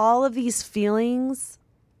all of these feelings,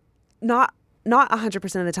 not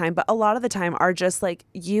 100% of the time, but a lot of the time are just like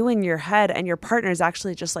you in your head, and your partner is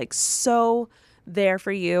actually just like so there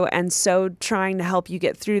for you and so trying to help you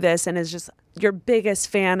get through this and is just your biggest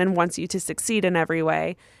fan and wants you to succeed in every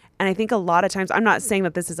way. And I think a lot of times, I'm not saying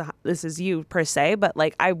that this is you per se, but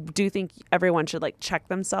like I do think everyone should like check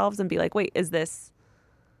themselves and be like, wait, is this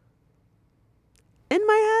in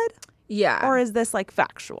my head? Yeah. Or is this like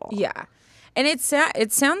factual? Yeah. And it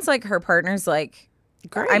sounds like her partner's like,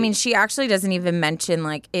 great. I mean, she actually doesn't even mention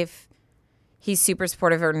like if he's super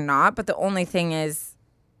supportive or not, but the only thing is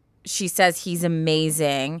she says he's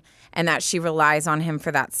amazing and that she relies on him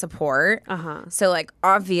for that support. Uh-huh. So, like,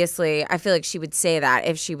 obviously, I feel like she would say that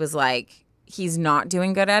if she was like, he's not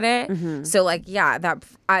doing good at it. Mm-hmm. So, like, yeah,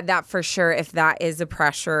 that for sure, if that is a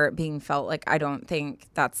pressure being felt, like, I don't think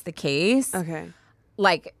that's the case. Okay.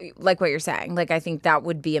 Like what you're saying. Like, I think that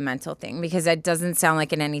would be a mental thing because it doesn't sound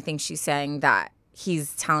like in anything she's saying that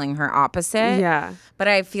he's telling her opposite. Yeah. But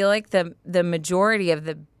I feel like the majority of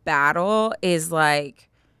the battle is, like,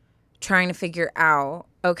 trying to figure out,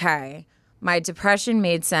 okay, my depression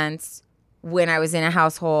made sense when I was in a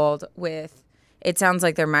household with, it sounds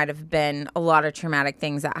like there might have been a lot of traumatic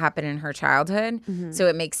things that happened in her childhood. Mm-hmm. So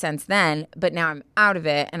it makes sense then, but now I'm out of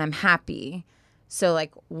it and I'm happy. So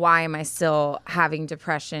like, why am I still having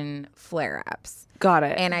depression flare-ups? Got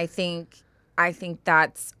it. And I think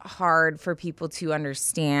that's hard for people to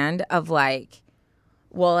understand of like,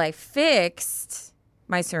 well, I fixed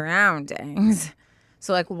my surroundings.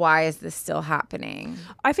 So, like, why is this still happening?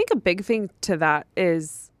 I think a big thing to that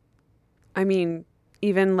is, I mean,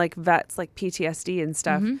 even like vets, like PTSD and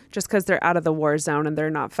stuff, just because they're out of the war zone and they're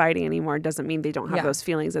not fighting anymore doesn't mean they don't have those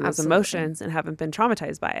feelings and those emotions and haven't been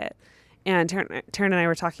traumatized by it. And Taryn and I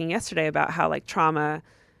were talking yesterday about how like trauma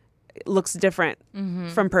looks different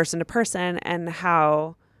from person to person, and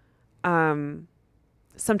how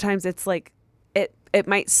sometimes it's like it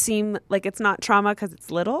might seem like it's not trauma because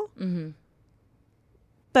it's little,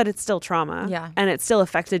 but it's still trauma. Yeah. And it still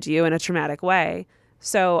affected you in a traumatic way.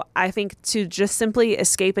 So I think to just simply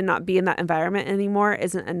escape and not be in that environment anymore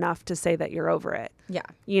isn't enough to say that you're over it. Yeah.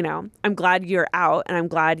 You know, I'm glad you're out, and I'm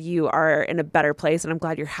glad you are in a better place, and I'm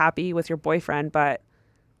glad you're happy with your boyfriend, but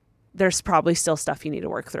there's probably still stuff you need to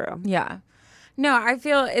work through. Yeah. No, I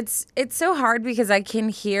feel it's so hard because I can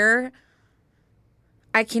hear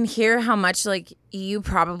how much like you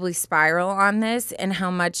probably spiral on this, and how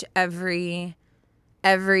much every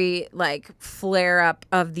like flare up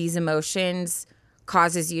of these emotions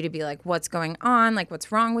causes you to be like, what's going on? Like,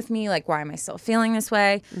 what's wrong with me? Like, why am I still feeling this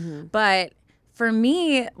way? But for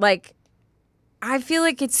me, like, I feel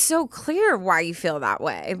like it's so clear why you feel that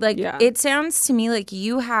way. Like, it sounds to me like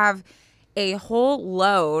you have a whole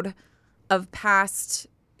load of past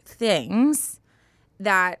things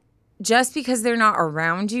that just because they're not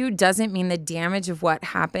around you doesn't mean the damage of what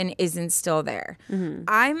happened isn't still there.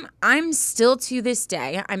 I'm still to this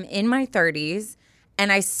day, I'm in my 30s,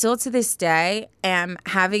 and I still to this day am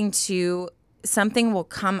having to, something will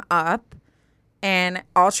come up and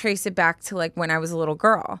I'll trace it back to like when I was a little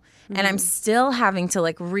girl. And I'm still having to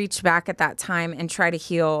like reach back at that time and try to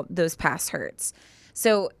heal those past hurts.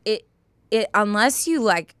 So it unless you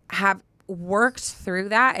like have worked through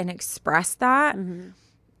that and expressed that,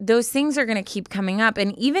 those things are going to keep coming up.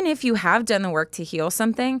 And even if you have done the work to heal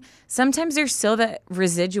something, sometimes there's still that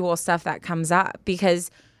residual stuff that comes up because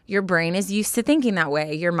your brain is used to thinking that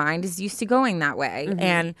way. Your mind is used to going that way.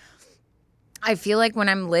 And I feel like when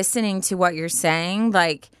I'm listening to what you're saying,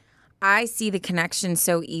 like I see the connection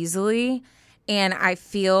so easily, and I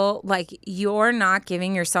feel like you're not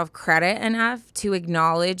giving yourself credit enough to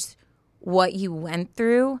acknowledge what you went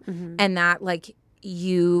through, and that like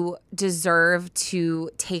you deserve to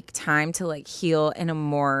take time to like heal in a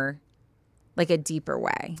more like a deeper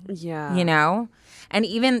way. Yeah. You know? And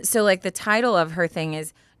even so, like the title of her thing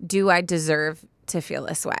is, do I deserve to feel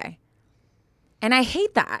this way? And I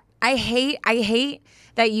hate that. I hate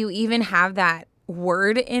that you even have that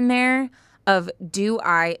word in there of, do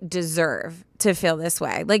I deserve to feel this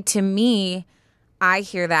way? Like, to me, I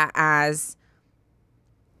hear that as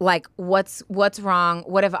like, what's wrong?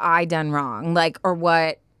 What have I done wrong? Like, or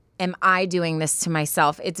what am I doing this to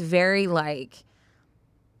myself? It's very like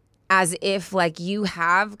as if like you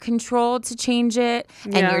have control to change it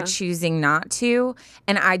and you're choosing not to.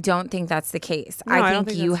 And I don't think that's the case. No, I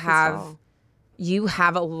think you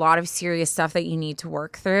have a lot of serious stuff that you need to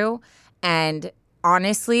work through. And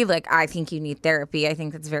honestly, like, I think you need therapy. I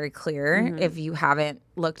think that's very clear if you haven't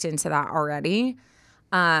looked into that already.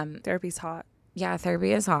 Therapy's hot. Yeah,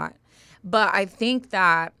 therapy is hot. But I think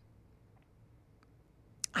that,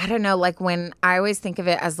 I don't know, like when I always think of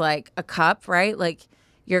it as like a cup, right? Like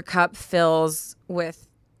your cup fills with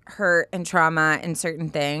hurt and trauma and certain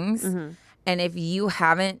things. And if you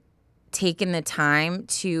haven't taken the time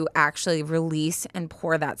to actually release and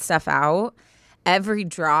pour that stuff out, every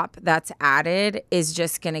drop that's added is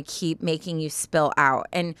just going to keep making you spill out.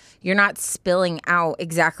 And you're not spilling out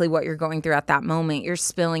exactly what you're going through at that moment. You're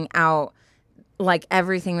spilling out like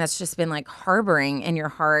everything that's just been like harboring in your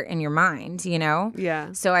heart and your mind, you know?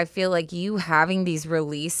 Yeah. So I feel like you having these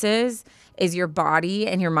releases is your body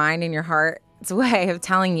and your mind and your heart's way of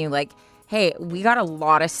telling you like, hey, we got a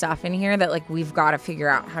lot of stuff in here that like we've got to figure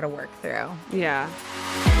out how to work through. Yeah.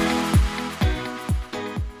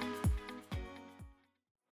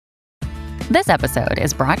 This episode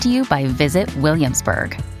is brought to you by Visit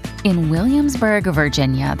Williamsburg. In Williamsburg,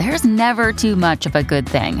 Virginia, there's never too much of a good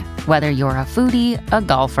thing. Whether you're a foodie, a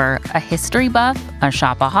golfer, a history buff, a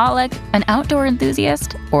shopaholic, an outdoor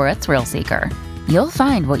enthusiast, or a thrill seeker, you'll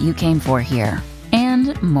find what you came for here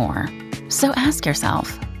and more. So ask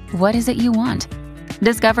yourself, what is it you want?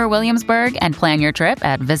 Discover Williamsburg and plan your trip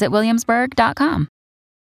at visitwilliamsburg.com.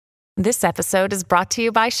 This episode is brought to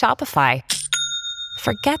you by Shopify.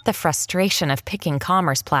 Forget the frustration of picking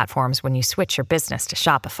commerce platforms when you switch your business to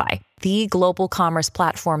Shopify, the global commerce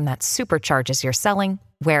platform that supercharges your selling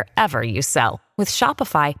wherever you sell. With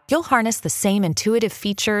Shopify, you'll harness the same intuitive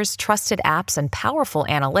features, trusted apps, and powerful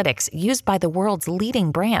analytics used by the world's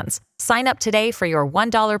leading brands. Sign up today for your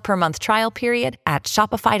 $1 per month trial period at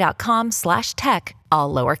shopify.com/tech,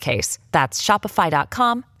 all lowercase. That's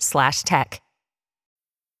shopify.com/tech.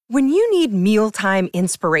 When you need mealtime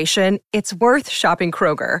inspiration, it's worth shopping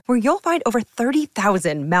Kroger, where you'll find over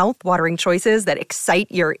 30,000 mouth-watering choices that excite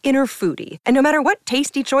your inner foodie. And no matter what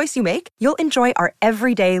tasty choice you make, you'll enjoy our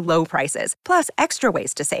everyday low prices, plus extra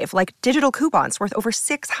ways to save, like digital coupons worth over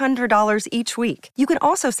 $600 each week. You can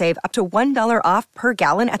also save up to $1 off per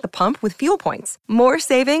gallon at the pump with fuel points. More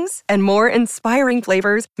savings and more inspiring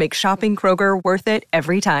flavors make shopping Kroger worth it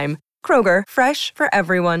every time. Kroger, fresh for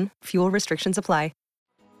everyone. Fuel restrictions apply.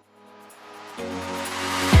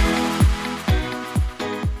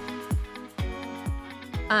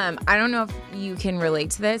 I don't know if you can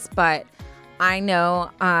relate to this, but I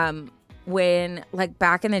know when, like,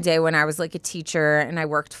 back in the day when I was like a teacher and I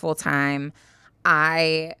worked full time,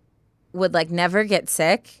 I would like never get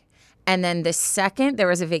sick. And then the second there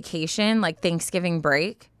was a vacation, like Thanksgiving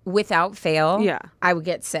break, without fail, I would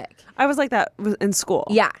get sick. I was like that in school.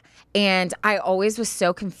 Yeah. And I always was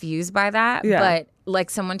so confused by that. Yeah. But like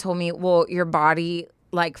someone told me, well, your body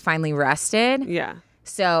like finally rested. Yeah.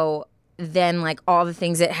 So then like all the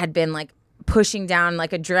things that had been like pushing down,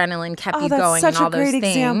 like adrenaline kept you that's going such and all a great those things.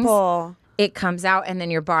 example. It comes out and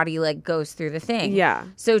then your body like goes through the thing. Yeah.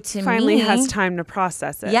 So to Finally me, has time to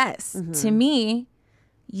process it. yes. To me,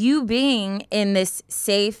 you being in this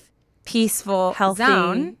safe, peaceful, Healthy.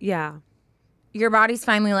 zone, Yeah. your body's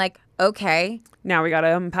finally like, okay. Now we got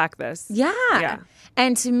to unpack this. Yeah.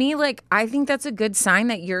 And to me, like, I think that's a good sign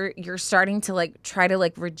that you're starting to like try to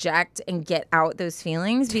like reject and get out those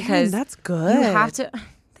feelings because that's good. You have to.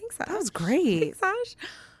 Thanks, Ash. That was great. Thanks, Ash.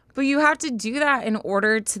 But you have to do that in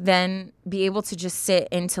order to then be able to just sit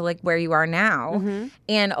into like where you are now.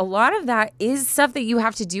 And a lot of that is stuff that you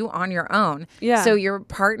have to do on your own. Yeah. So your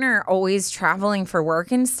partner always traveling for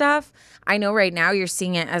work and stuff. I know right now you're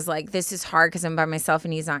seeing it as like, this is hard because I'm by myself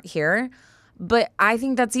and he's not here. But I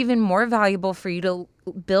think that's even more valuable for you to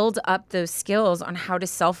build up those skills on how to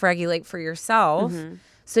self-regulate for yourself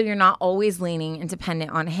so you're not always leaning and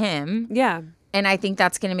dependent on him. Yeah. And I think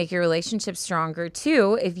that's going to make your relationship stronger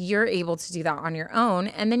too if you're able to do that on your own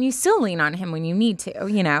and then you still lean on him when you need to,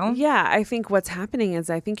 you know? Yeah, I think what's happening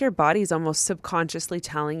is I think your body's almost subconsciously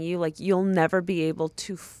telling you like you'll never be able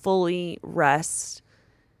to fully rest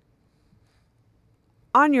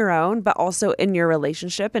on your own, but also in your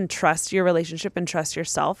relationship and trust your relationship and trust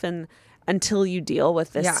yourself. And until you deal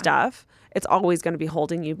with this stuff, it's always going to be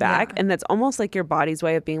holding you back. Yeah. And that's almost like your body's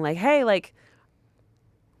way of being like, hey, like,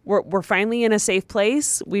 we're finally in a safe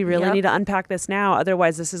place. We really need to unpack this now.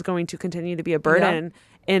 Otherwise, this is going to continue to be a burden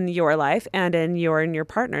in your life and in your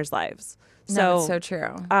partner's lives. No, it's so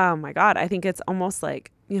true. Oh my God. I think it's almost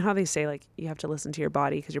like, you know how they say like you have to listen to your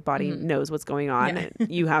body because your body knows what's going on and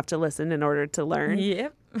you have to listen in order to learn.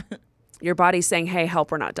 Yep. Your body's saying, hey,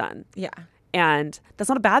 help, we're not done. Yeah. And that's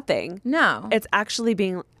not a bad thing. No. It's actually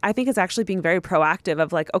being very proactive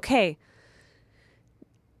of like, okay,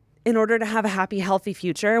 in order to have a happy, healthy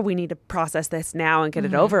future, we need to process this now and get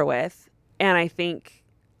it over with. And I think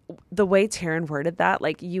the way Taryn worded that,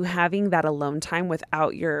 like you having that alone time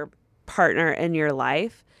without your partner in your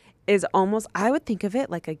life is almost, I would think of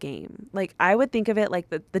it like a game. Like I would think of it like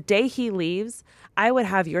the day he leaves, I would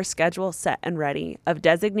have your schedule set and ready of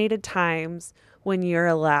designated times when you're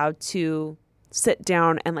allowed to sit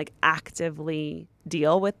down and like actively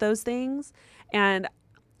deal with those things. And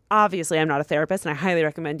obviously, I'm not a therapist, and I highly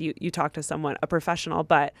recommend you talk to someone, a professional.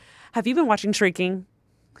 But have you been watching Shrinking?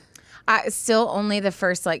 Still only the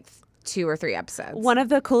first like 2 or 3 episodes. One of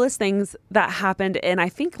the coolest things that happened in, I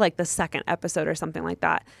think, like the second episode or something like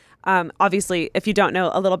that. Obviously, if you don't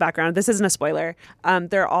know a little background, this isn't a spoiler.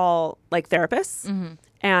 They're all like therapists,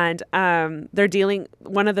 and they're dealing.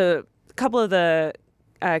 Couple of the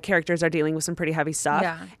characters are dealing with some pretty heavy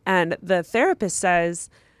stuff, and the therapist says,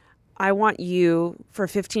 I want you for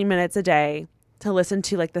 15 minutes a day to listen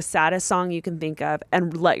to like the saddest song you can think of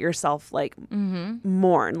and let yourself like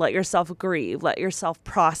mourn, let yourself grieve, let yourself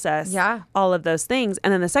process all of those things.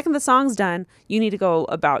 And then the second the song's done, you need to go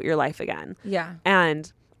about your life again. Yeah.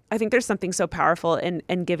 And I think there's something so powerful in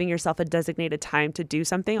giving yourself a designated time to do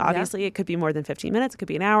something. Obviously, it could be more than 15 minutes. It could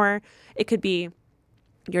be an hour. It could be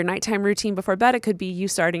your nighttime routine before bed. It could be you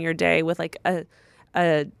starting your day with like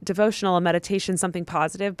a devotional, a meditation, something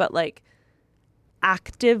positive, but like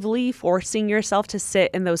actively forcing yourself to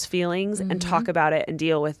sit in those feelings and talk about it and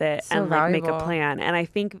deal with it and like make a plan. And I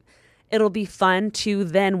think it'll be fun to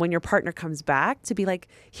then when your partner comes back to be like,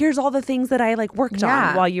 here's all the things that I like worked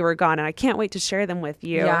on while you were gone. And I can't wait to share them with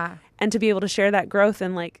you and to be able to share that growth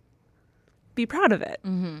and like be proud of it.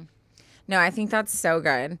 No, I think that's so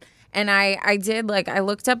good. And I did, like, I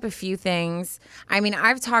looked up a few things. I mean,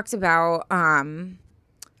 I've talked about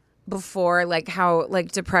before, like how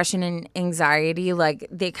like depression and anxiety, like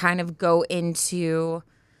they kind of go into,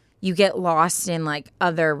 you get lost in like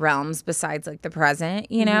other realms besides like the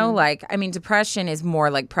present, you know? Like, I mean, depression is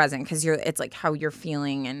more like present because it's like how you're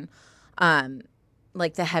feeling and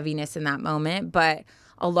like the heaviness in that moment. But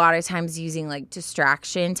a lot of times using like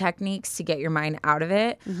distraction techniques to get your mind out of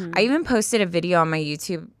it. I even posted a video on my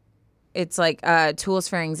YouTube. It's like tools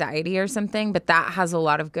for anxiety or something, but that has a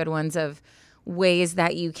lot of good ones of ways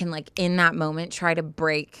that you can like in that moment try to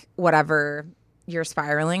break whatever you're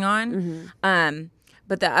spiraling on.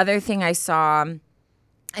 But the other thing I saw,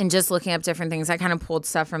 and just looking up different things, I kind of pulled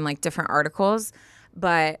stuff from like different articles,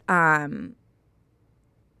 but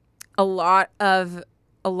a lot of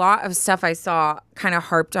stuff I saw kind of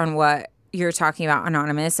harped on what you're talking about,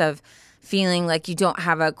 Anonymous, of feeling like you don't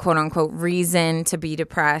have a quote unquote reason to be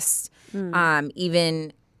depressed,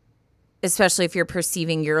 even especially if you're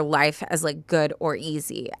perceiving your life as like good or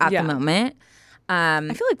easy at the moment.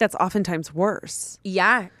 I feel like that's oftentimes worse.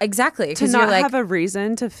 Yeah, exactly. To not have a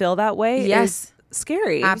reason to feel that way is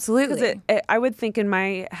scary. Absolutely. Because I would think in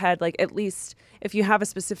my head, like, at least if you have a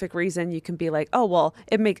specific reason, you can be like, oh, well,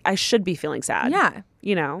 I should be feeling sad. Yeah.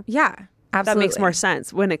 You know? Yeah, absolutely. That makes more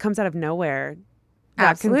sense. When it comes out of nowhere,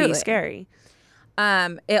 that can be scary.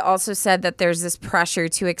 It also said that there's this pressure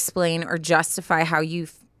to explain or justify how you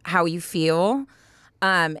feel.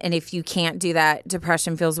 And if you can't do that,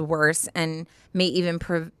 depression feels worse and may even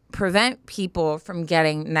prevent people from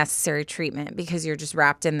getting necessary treatment because you're just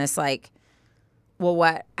wrapped in this like,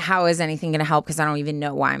 well, how is anything going to help because I don't even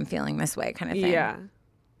know why I'm feeling this way kind of thing. Yeah.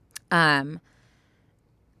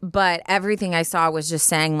 But everything I saw was just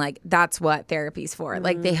saying like, that's what therapy's for.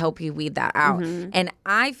 Like they help you weed that out. And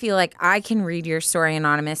I feel like I can read your story,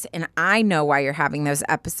 Anonymous, and I know why you're having those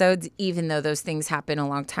episodes, even though those things happened a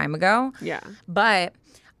long time ago. Yeah. But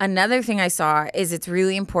another thing I saw is it's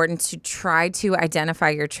really important to try to identify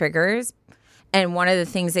your triggers. And one of the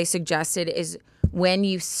things they suggested is when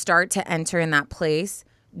you start to enter in that place,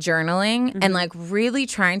 journaling and like really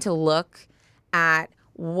trying to look at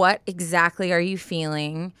what exactly are you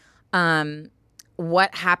feeling,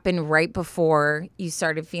 what happened right before you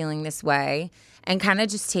started feeling this way, and kind of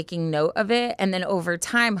just taking note of it. And then over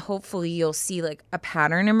time, hopefully you'll see like a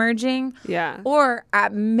pattern emerging. Yeah. Or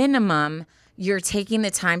at minimum, you're taking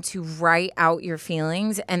the time to write out your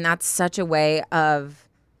feelings. And that's such a way of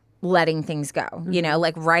letting things go, you know,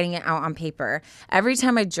 like writing it out on paper. Every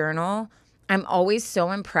time I journal, I'm always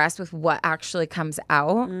so impressed with what actually comes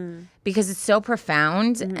out because it's so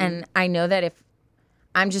profound. And I know that if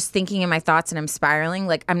I'm just thinking in my thoughts and I'm spiraling,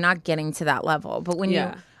 like I'm not getting to that level. But when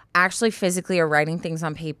you actually physically are writing things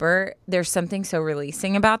on paper, there's something so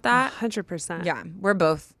releasing about that. 100%. Yeah. We're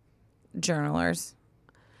both journalers.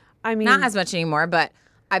 I mean, not as much anymore, but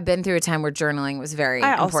I've been through a time where journaling was very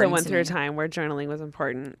important. I also went to through me. a time where journaling was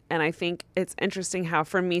important, and I think it's interesting how,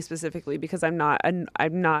 for me specifically, because I'm not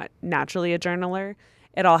naturally a journaler,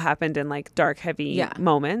 it all happened in like dark, heavy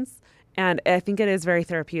moments, and I think it is very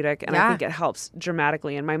therapeutic, and I think it helps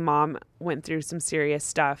dramatically. And my mom went through some serious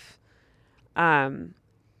stuff,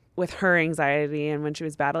 with her anxiety, and when she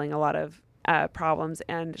was battling a lot of problems,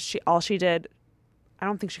 and she did. I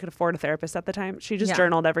don't think she could afford a therapist at the time. She just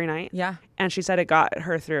journaled every night. Yeah. And she said it got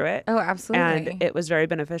her through it. Oh, absolutely. And it was very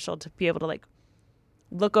beneficial to be able to like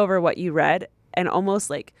look over what you read and almost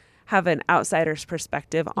like have an outsider's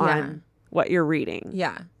perspective on what you're reading.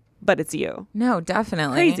 Yeah. But it's you. No,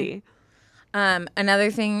 definitely. Crazy. Another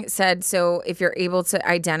thing said, so if you're able to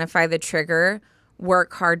identify the trigger,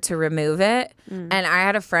 work hard to remove it. And I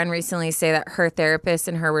had a friend recently say that her therapist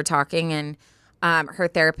and her were talking, and her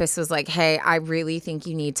therapist was like, hey, I really think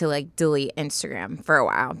you need to like delete Instagram for a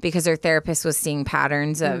while, because her therapist was seeing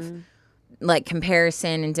patterns of like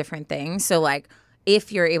comparison and different things. So like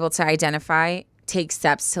if you're able to identify, take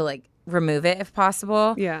steps to like remove it if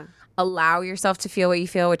possible. Yeah. Allow yourself to feel what you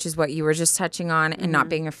feel, which is what you were just touching on, and not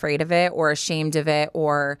being afraid of it or ashamed of it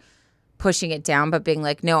or pushing it down, but being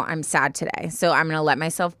like, no, I'm sad today. So I'm going to let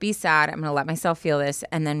myself be sad. I'm going to let myself feel this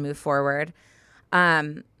and then move forward.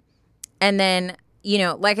 And then, you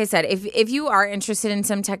know, like I said, if you are interested in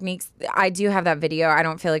some techniques, I do have that video. I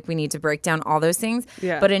don't feel like we need to break down all those things.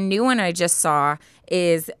 Yeah. But a new one I just saw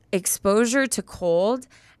is exposure to cold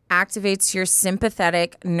activates your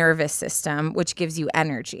sympathetic nervous system, which gives you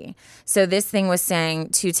energy. So this thing was saying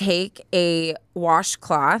to take a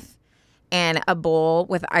washcloth and a bowl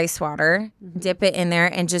with ice water, dip it in there,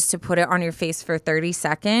 and just to put it on your face for 30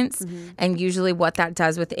 seconds. And usually what that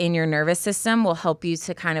does within your nervous system will help you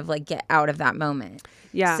to kind of like get out of that moment.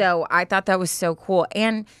 Yeah. So I thought that was so cool.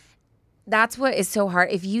 And that's what is so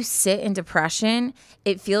hard. If you sit in depression,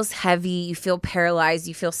 it feels heavy, you feel paralyzed,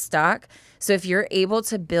 you feel stuck. So if you're able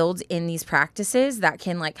to build in these practices that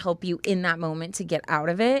can like help you in that moment to get out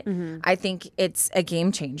of it, I think it's a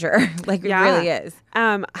game changer. Like it really is.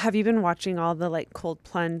 Have you been watching all the like cold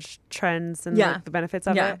plunge trends and like, the benefits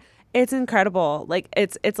of it? It's incredible. Like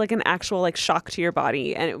it's like an actual like shock to your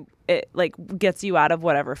body, and it like gets you out of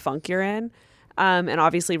whatever funk you're in. And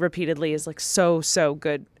obviously repeatedly is like so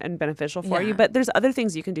good and beneficial for you. But there's other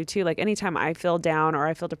things you can do too. Like anytime I feel down or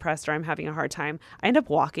I feel depressed or I'm having a hard time, I end up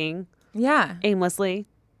walking aimlessly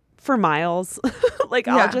for miles. Like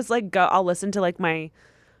I'll just like go, I'll listen to like my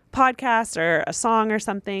podcast or a song or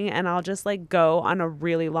something, and I'll just like go on a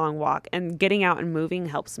really long walk, and getting out and moving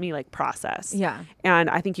helps me like process. And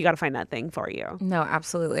I think you got to find that thing for you. No,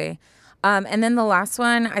 absolutely. And then the last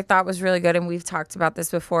one I thought was really good, and we've talked about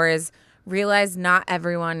this before, is realize not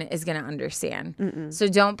everyone is going to understand. So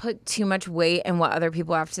don't put too much weight in what other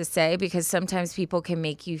people have to say, because sometimes people can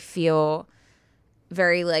make you feel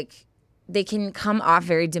very like they can come off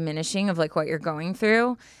very diminishing of like what you're going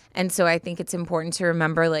through. And so I think it's important to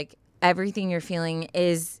remember like everything you're feeling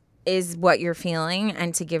is what you're feeling,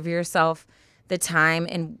 and to give yourself the time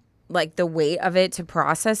and like the weight of it to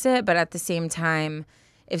process it. But at the same time,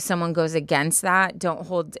 if someone goes against that, don't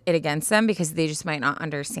hold it against them, because they just might not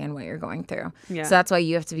understand what you're going through. So that's why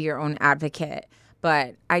you have to be your own advocate.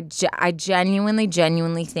 But I genuinely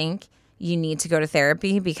think you need to go to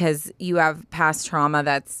therapy, because you have past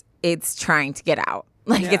trauma it's trying to get out.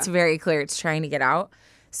 Like it's very clear it's trying to get out.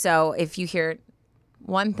 So if you hear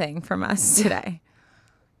one thing from us today,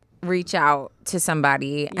 reach out to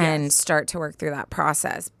somebody and start to work through that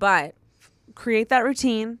process. But create that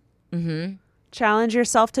routine. Challenge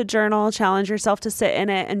yourself to journal, challenge yourself to sit in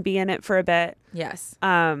it and be in it for a bit.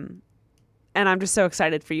 And I'm just so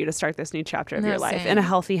excited for you to start this new chapter of your life in a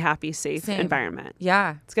healthy, happy, safe environment.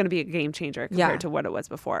 It's going to be a game changer compared to what it was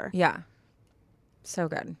before. So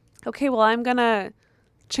good. Okay, well, I'm going to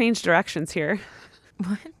change directions here.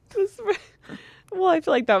 What? Well, I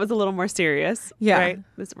feel like that was a little more serious. Right?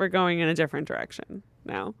 We're going in a different direction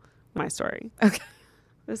now. My story. Okay.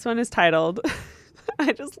 This one is titled...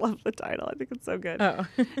 I just love the title. I think it's so good. Oh.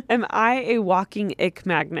 Am I a walking ick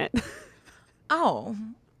magnet? Oh.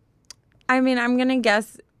 I mean, I'm going to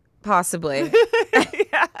guess possibly.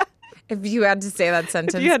 If you had to say that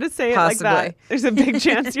sentence. If you had to say possibly. It like that, there's a big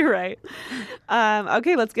chance you're right.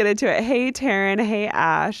 Okay, let's get into it. Hey, Taryn. Hey,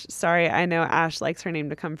 Ash. Sorry, I know Ash likes her name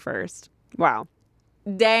to come first. Wow.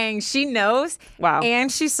 Dang, she knows. Wow.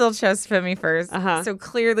 And she still chose to put me first. So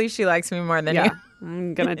clearly she likes me more than you.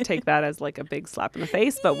 I'm going to take that as like a big slap in the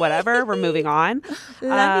face, but whatever. We're moving on.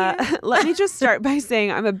 Let me just start by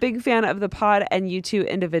saying I'm a big fan of the pod and you two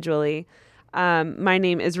individually. My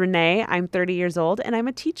name is Renee. I'm 30 years old and I'm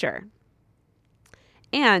a teacher.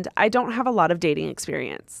 And I don't have a lot of dating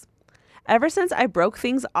experience. Ever since I broke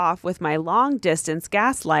things off with my long-distance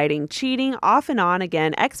gaslighting, cheating, off and on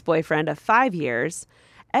again ex-boyfriend of 5 years,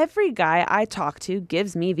 every guy I talk to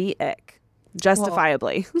gives me the ick.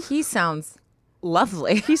 Justifiably. Well, he sounds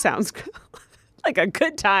lovely. He sounds like a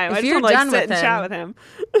good time. If I just you're want to done sit with and chat with him.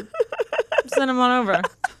 Send him on over.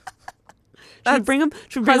 Should we bring him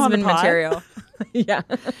on the pod? Material.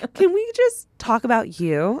 Can we just talk about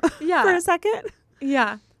you for a second?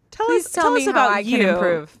 Please tell me us about how I can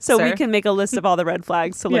improve, so sir. we can make a list of all the red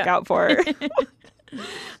flags to look out for.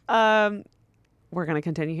 We're going to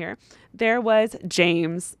continue here. There was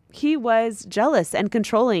James. He was jealous and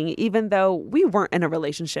controlling, even though we weren't in a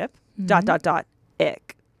relationship. ...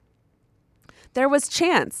 Ick. There was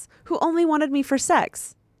Chance, who only wanted me for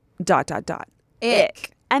sex. ...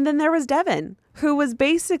 Ick. And then there was Devin, who was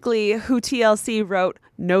basically who TLC wrote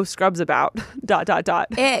no scrubs about. ...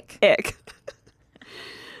 Ick.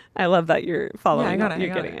 I love that you're following. Yeah,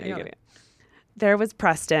 You're getting it. There was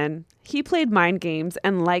Preston. He played mind games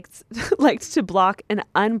and liked to block and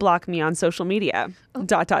unblock me on social media. ...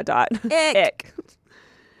 Ick.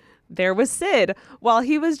 There was Sid. While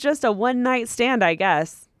he was just a one-night stand, I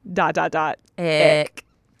guess. ... Ick.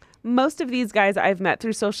 Most of these guys I've met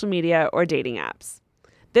through social media or dating apps.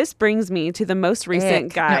 This brings me to the most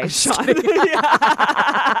recent guy, Sean.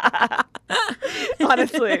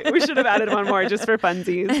 Honestly, we should have added one more just for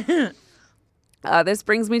funsies. This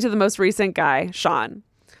brings me to the most recent guy, Sean.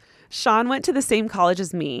 Sean went to the same college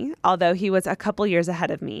as me, although he was a couple years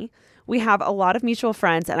ahead of me. We have a lot of mutual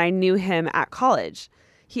friends, and I knew him at college.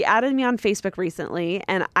 He added me on Facebook recently,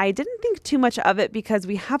 and I didn't think too much of it because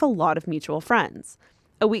we have a lot of mutual friends.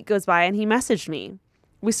 A week goes by, and he messaged me.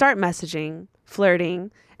 We start messaging, flirting,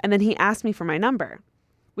 and then he asked me for my number.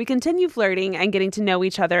 We continue flirting and getting to know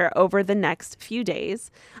each other over the next few days.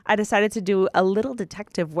 I decided to do a little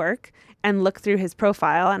detective work and look through his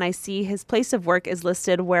profile, and I see his place of work is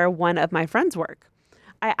listed where one of my friends work.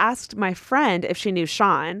 I asked my friend if she knew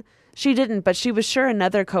Sean. She didn't, but she was sure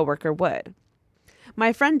another coworker would.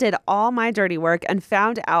 My friend did all my dirty work and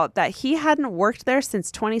found out that he hadn't worked there since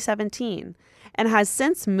 2017 and has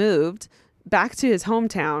since moved back to his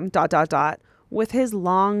hometown, ... with his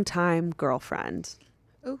longtime girlfriend.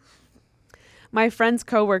 Oof. My friend's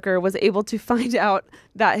coworker was able to find out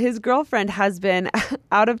that his girlfriend has been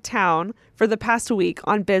out of town for the past week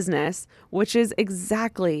on business, which is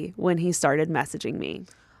exactly when he started messaging me.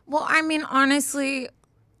 Well, I mean, honestly,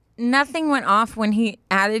 nothing went off when he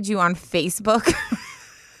added you on Facebook.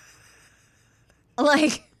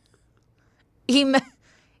 Like,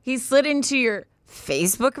 he slid into your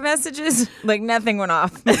Facebook messages. Like, nothing went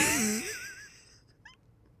off.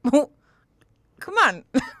 Come on.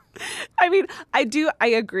 I mean, I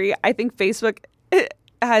agree. I think Facebook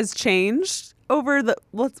has changed over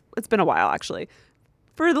it's been a while, actually.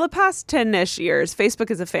 For the past 10-ish years,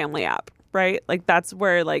 Facebook is a family app, right? Like, that's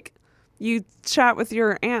where, like, you chat with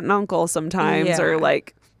your aunt and uncle sometimes, or,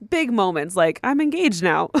 like, big moments, like, I'm engaged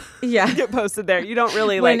now. Yeah. Get posted there. You don't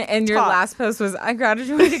really, and your last post was, I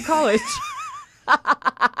graduated college.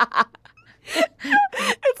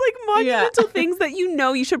 It's like monumental things that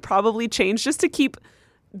you should probably change just to keep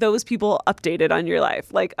those people updated on your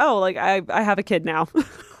life. Like, oh, like I have a kid now.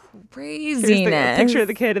 Craziness. Here's the picture of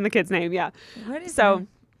the kid and the kid's name. Yeah. What is so? that?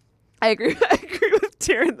 I agree with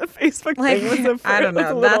Taryn. The Facebook thing was I don't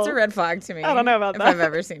know. That's a red flag to me. I don't know about if that. I've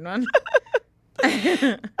ever seen one.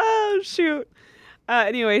 Oh, shoot.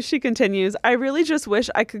 Anyway, she continues. I really just wish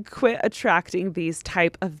I could quit attracting these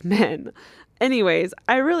type of men. Anyways,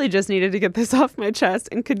 I really just needed to get this off my chest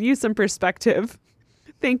and could use some perspective.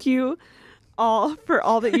 Thank you all for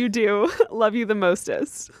all that you do. Love you the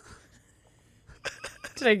mostest.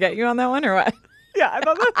 Did I get you on that one or what? Yeah, I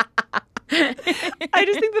thought that. I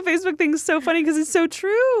just think the Facebook thing is so funny because it's so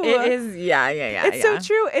true. It is. Yeah. It's so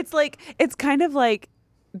true. It's like, it's kind of like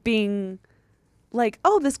being like,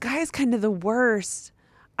 oh, this guy is kind of the worst.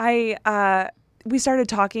 We started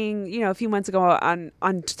talking, a few months ago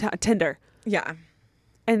on Tinder. Yeah.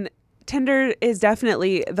 And Tinder is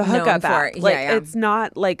definitely the hookup app. Like, yeah. It's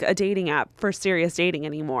not like a dating app for serious dating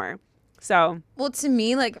anymore. So, well, to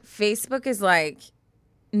me, like, Facebook is like,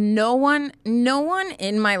 no one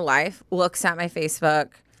in my life looks at my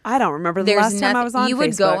Facebook. I don't remember the last time I was on Facebook. You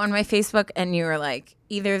would go on my Facebook and you were like,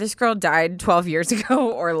 either this girl died 12 years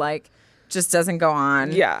ago or like just doesn't go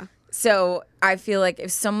on. Yeah. So I feel like if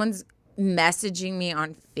someone's messaging me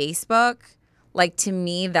on Facebook, like, to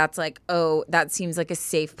me, that's like, oh, that seems like a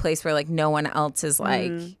safe place where like no one else is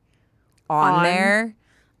like on there.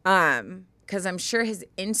 Because I'm sure his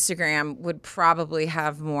Instagram would probably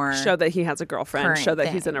have more show that he has a girlfriend, show that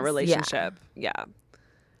he's in a relationship. Yeah.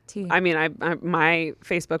 I mean, I my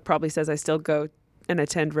Facebook probably says I still go and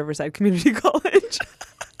attend Riverside Community College.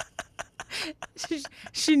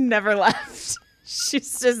 She never left.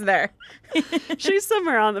 She's just there. She's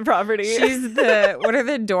somewhere on the property. She's what are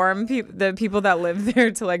the dorm people, the people that live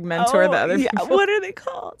there to like mentor the other people? What are they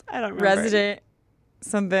called? I don't remember. Resident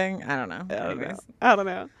something. I don't know. I don't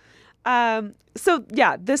know. So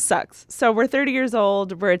yeah, this sucks. So we're 30 years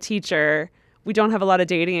old. We're a teacher. We don't have a lot of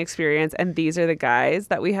dating experience. And these are the guys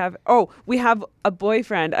that we have. Oh, we have a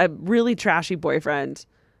boyfriend, a really trashy boyfriend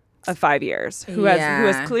of 5 years who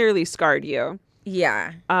has clearly scarred you.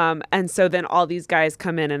 Yeah. And so then all these guys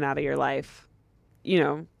come in and out of your life,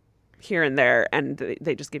 here and there, and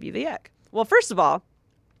they just give you the ick. Well, first of all,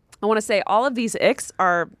 I want to say all of these icks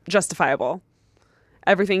are justifiable.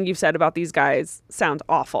 Everything you've said about these guys sounds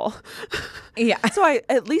awful. Yeah. So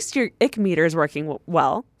at least your ick meter is working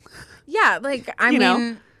well. Yeah, like, I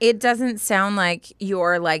mean, it doesn't sound like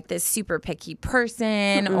you're like this super picky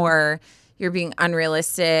person or you're being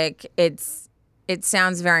unrealistic. It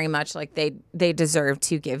sounds very much like they deserve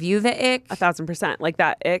to give you the ick. 1,000%. Like,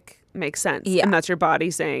 that ick makes sense. Yeah. And that's your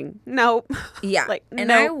body saying, nope. Yeah. Like, and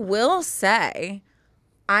nope. I will say,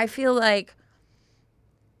 I feel like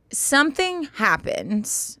something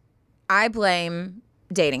happens. I blame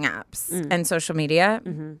dating apps and social media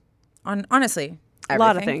on, honestly, everything. A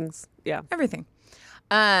lot of things. Yeah. Everything.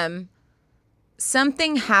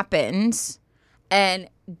 Something happens and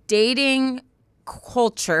dating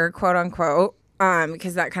culture, quote unquote,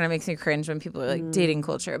 because that kind of makes me cringe when people are like dating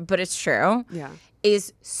culture, but it's true. Yeah.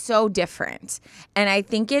 Is so different. And I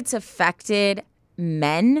think it's affected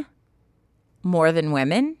men more than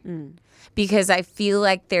women because I feel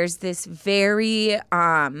like there's this very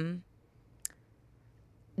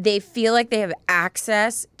they feel like they have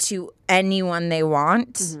access to anyone they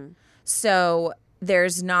want. So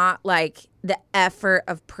there's not like the effort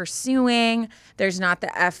of pursuing. There's not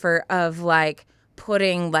the effort of like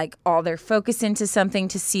putting like all their focus into something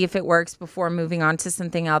to see if it works before moving on to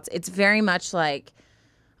something else. It's very much like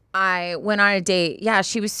I went on a date. Yeah,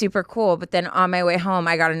 she was super cool. But then on my way home,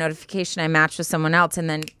 I got a notification I matched with someone else, and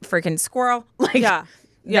then freaking squirrel. Like,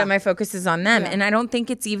 that my focus is on them. And I don't think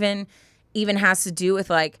it's even has to do with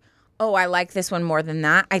like, oh, I like this one more than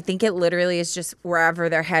that. I think it literally is just wherever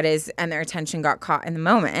their head is and their attention got caught in the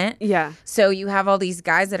moment. Yeah. So you have all these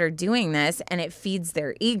guys that are doing this, and it feeds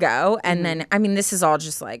their ego. And then, I mean, this is all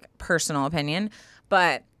just like personal opinion,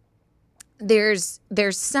 but there's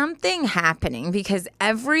something happening because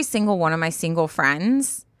every single one of my single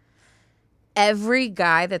friends, every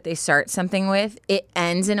guy that they start something with, it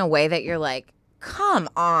ends in a way that you're like, come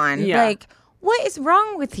on. Yeah. Like, what is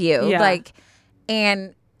wrong with you? Yeah. Like,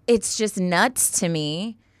 and it's just nuts to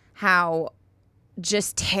me how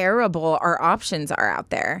just terrible our options are out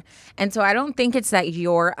there. And so I don't think it's that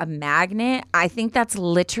you're a magnet. I think that's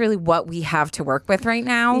literally what we have to work with right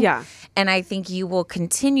now. Yeah. And I think you will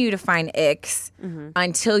continue to find icks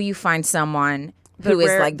until you find someone who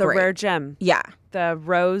is like the great. rare gem. Yeah. The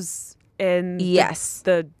rose in Yes.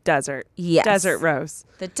 the desert. Yes. Desert rose.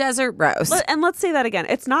 The desert rose. And let's say that again.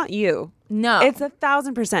 It's not you. No. It's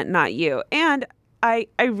 1,000% not you. And I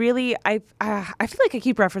feel like I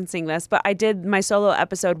keep referencing this, but my solo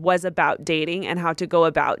episode was about dating and how to go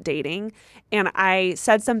about dating. And I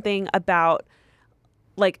said something about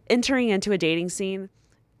like entering into a dating scene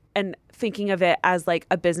and thinking of it as like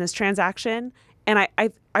a business transaction. And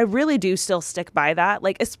I really do still stick by that,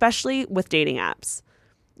 like especially with dating apps.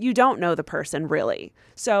 You don't know the person really.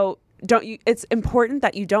 So it's important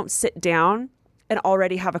that you don't sit down and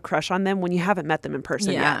already have a crush on them when you haven't met them in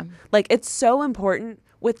person yet. Like, it's so important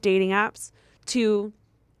with dating apps to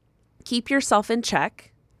keep yourself in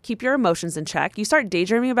check, keep your emotions in check. You start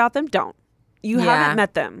daydreaming about them, don't. You haven't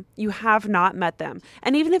met them. You have not met them.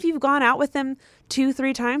 And even if you've gone out with them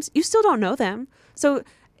 2-3 times, you still don't know them. So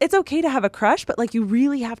it's okay to have a crush, but like you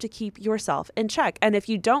really have to keep yourself in check. And if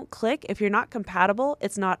you don't click, if you're not compatible,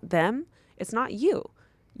 it's not them, it's not you.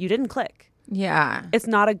 You didn't click. Yeah. It's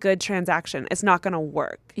not a good transaction. It's not going to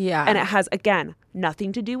work. Yeah. And it has, again,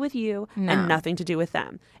 nothing to do with you and nothing to do with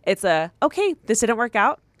them. It's okay, this didn't work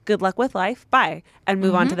out. Good luck with life. Bye. And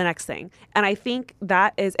move on to the next thing. And I think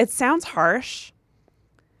it sounds harsh,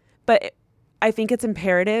 but I think it's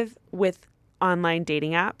imperative with online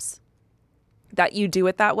dating apps that you do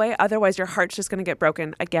it that way. Otherwise, your heart's just going to get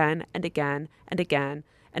broken again and again and again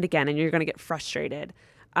and again, and you're going to get frustrated.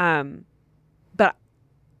 But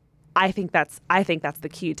I think that's the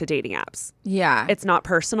key to dating apps. Yeah. It's not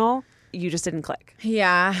personal. You just didn't click.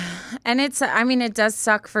 Yeah. And it does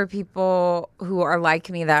suck for people who are like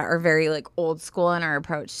me that are very like old school in our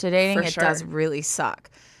approach to dating. For It sure. does really suck.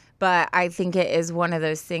 But I think it is one of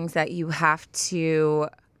those things that you have to,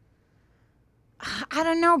 I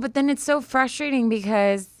don't know, but then it's so frustrating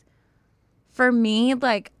because for me,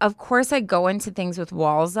 like, of course I go into things with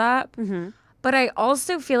walls up. But I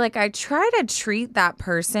also feel like I try to treat that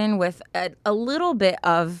person with a little bit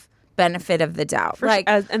of benefit of the doubt.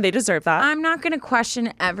 And they deserve that. I'm not going to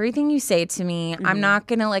question everything you say to me. I'm not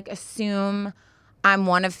going to like assume I'm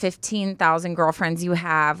one of 15,000 girlfriends you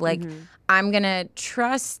have. Like I'm going to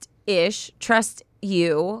trust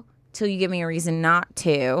you till you give me a reason not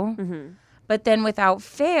to. But then without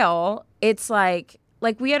fail, it's like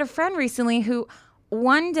we had a friend recently who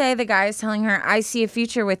one day the guy is telling her, I see a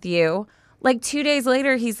future with you. Like 2 days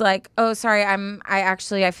later, he's like, "Oh, sorry,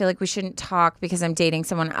 I feel like we shouldn't talk because I'm dating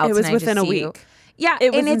someone else." It was and I within just a see you." week. Yeah,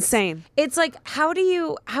 It was and insane. It's like, how do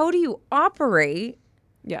you operate?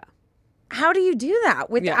 Yeah. How do you do that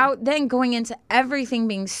without then going into everything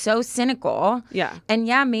being so cynical? Yeah. And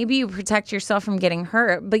yeah, maybe you protect yourself from getting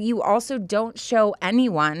hurt, but you also don't show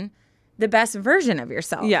anyone the best version of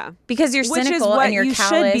yourself. Yeah. Because you're Which cynical is what and you're you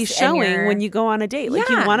callous should be showing and you're, when you go on a date. Like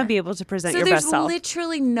you want to be able to present your best So self. there's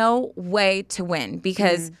literally no way to win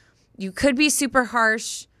because you could be super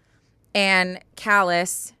harsh and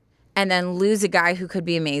callous and then lose a guy who could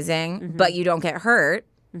be amazing, but you don't get hurt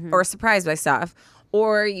or surprised by stuff.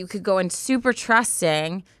 Or you could go in super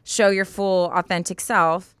trusting, show your full authentic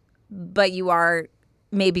self, but you are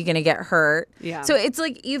maybe going to get hurt. Yeah. So it's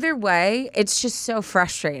like either way, it's just so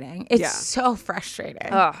frustrating. It's so frustrating.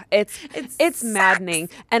 Oh, it's maddening,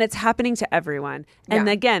 and it's happening to everyone. And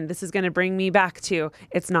again, this is going to bring me back to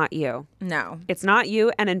it's not you. No. It's not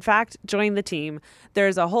you. And in fact, join the team.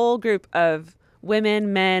 There's a whole group of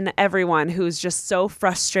women, men, everyone who's just so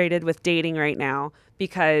frustrated with dating right now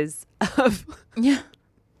because of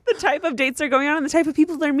the type of dates they're going on and the type of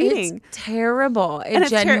people they're meeting. It's terrible. And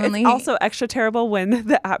Genuinely. it's also extra terrible when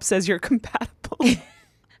the app says you're compatible.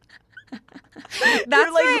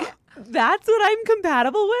 That's like, that's what I'm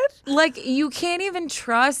compatible with? like you can't even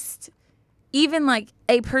trust even like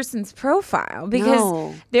a person's profile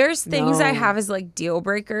because there's things I have as like deal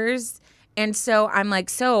breakers. And so I'm like,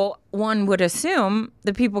 so one would assume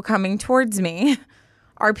the people coming towards me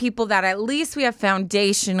are people that at least we have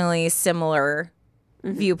foundationally similar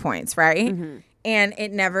viewpoints, right? And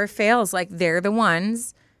it never fails. Like they're the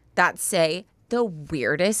ones that say the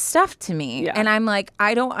weirdest stuff to me. Yeah. And I'm like,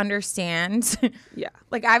 I don't understand. Yeah.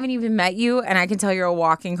 Like I haven't even met you and I can tell you're a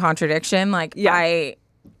walking contradiction. Like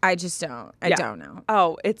I just don't. I don't know.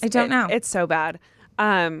 Oh, I don't know. It's so bad.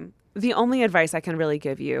 The only advice I can really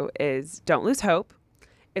give you is don't lose hope.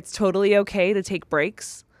 It's totally okay to take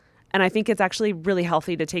breaks. And I think it's actually really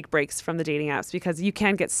healthy to take breaks from the dating apps because you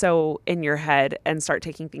can get so in your head and start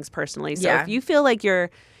taking things personally. So if you feel like you're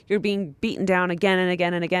being beaten down again and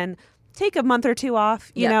again and again, take a month or two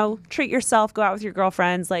off, you know, treat yourself, go out with your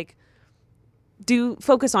girlfriends, like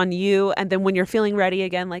focus on you. And then when you're feeling ready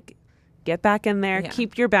again, like get back in there,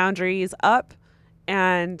 keep your boundaries up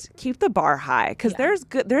and keep the bar high because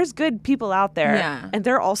there's good people out there and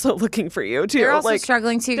they're also looking for you too. They're also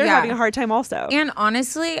struggling too. They're having a hard time also. And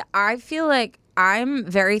honestly, I feel like I'm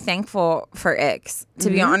very thankful for Icks, to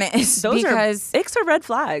be honest. Icks are red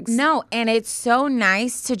flags. No, and it's so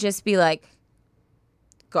nice to just be like,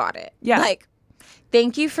 got it. Yeah. Like,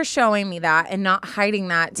 thank you for showing me that and not hiding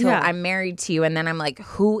that till I'm married to you. And then I'm like,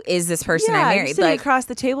 who is this person I married? You're sitting across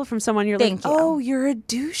the table from someone, you're like, oh, you're a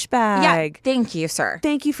douchebag. Yeah, thank you, sir.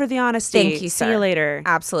 Thank you for the honesty. Thank you, sir. See you later.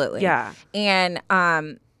 Absolutely. Yeah. And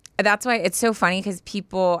that's why it's so funny because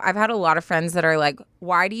I've had a lot of friends that are like,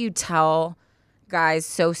 why do you tell guys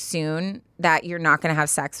so soon that you're not going to have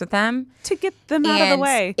sex with them? To get them out of the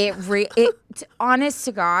way. Honest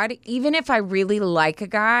to God, even if I really like a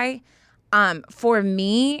guy, for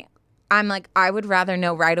me, I'm like, I would rather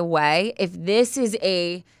know right away if this is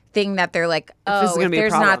a thing that they're like, if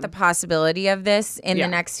there's not the possibility of this in the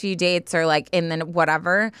next few dates or like in the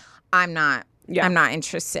whatever, I'm not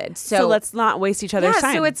interested. So let's not waste each other's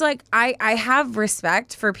time. So it's like, I have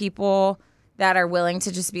respect for people that are willing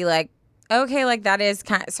to just be like, okay, like that is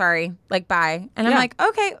sorry, like bye. And I'm like,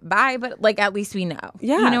 okay, bye. But like, at least we know.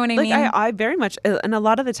 Yeah. You know what I mean? I very much, and a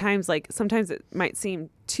lot of the times, like sometimes it might seem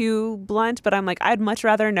too blunt, but I'm like, I'd much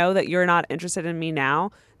rather know that you're not interested in me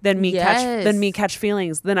now than me catch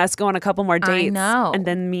feelings, than us go on a couple more dates. I know. And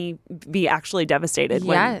then me be actually devastated.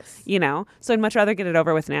 Yes. When, you know, so I'd much rather get it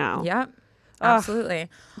over with now. Yep. Absolutely.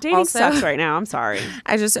 Dating also sucks right now. I'm sorry.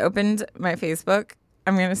 I just opened my Facebook.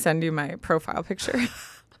 I'm going to send you my profile picture.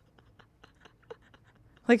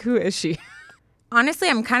 Like, who is she? Honestly,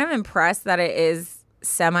 I'm kind of impressed that it is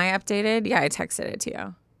semi-updated. Yeah, I texted it to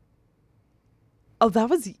you. Oh, that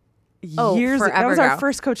was years ago. That was our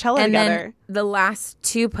first Coachella together. Then the last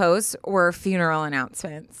two posts were funeral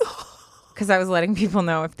announcements because I was letting people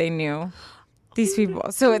know if they knew these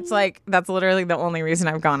people. So it's like, that's literally the only reason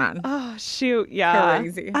I've gone on. Oh, shoot. Yeah.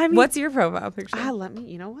 Crazy. I mean, what's your profile picture?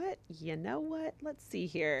 You know what? Let's see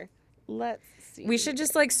here. We should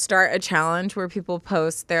just like start a challenge where people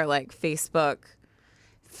post their like Facebook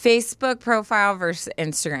profile versus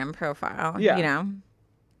Instagram profile. Yeah. You know?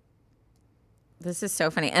 This is so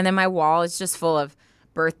funny. And then my wall is just full of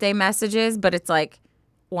birthday messages, but it's like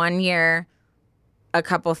 1 year, a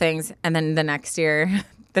couple things, and then the next year,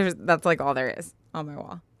 that's like all there is on my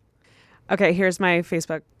wall. Okay, here's my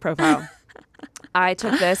Facebook profile. I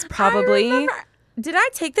took this probably... Did I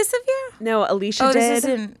take this of you? No, Alicia did.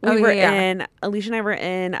 Alicia and I were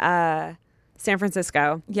in San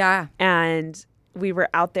Francisco. Yeah. And we were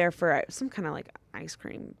out there for some kind of like ice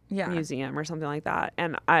cream museum or something like that.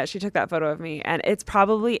 And she took that photo of me, and it's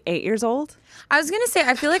probably 8 years old. I was going to say,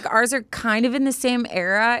 I feel like ours are kind of in the same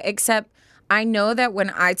era, except I know that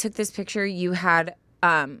when I took this picture, you had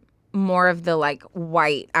more of the like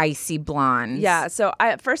white icy blondes. Yeah. So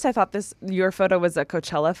at first I thought your photo was a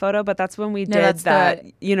Coachella photo, but that's when we did that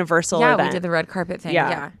Universal event. Yeah, we did the red carpet thing.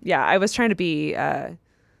 Yeah. I was trying to be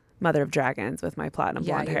Mother of Dragons with my platinum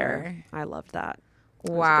blonde hair. I loved that.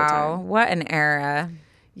 Wow. What an era.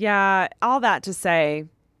 Yeah. All that to say,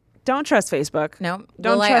 don't trust Facebook. No.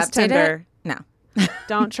 Don't trust Tinder. No.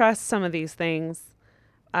 Don't trust some of these things.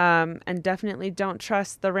 And definitely don't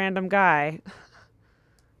trust the random guy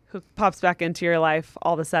who pops back into your life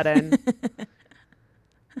all of a sudden.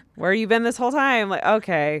 Where you been this whole time? Like,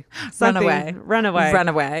 okay. Run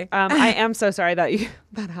away. I am so sorry that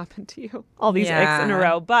happened to you. All these icks in a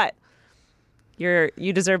row. But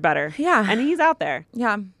you deserve better. Yeah. And he's out there.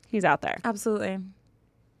 Yeah. He's out there. Absolutely.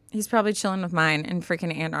 He's probably chilling with mine in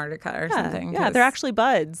freaking Antarctica or something. Yeah, they're actually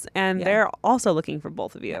buds, and they're also looking for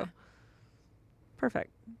both of you. Yeah.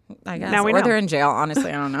 Perfect. I guess. Now we or know. They're in jail.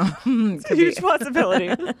 Honestly, I don't know. It's a huge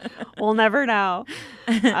possibility. We'll never know.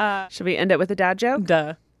 Should we end it with a dad joke?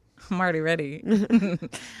 Duh. I'm already ready.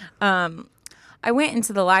 I went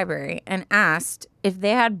into the library and asked if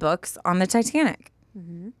they had books on the Titanic.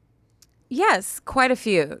 Mm-hmm. Yes, quite a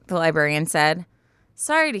few, the librarian said.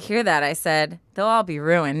 Sorry to hear that, I said. They'll all be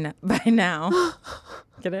ruined by now.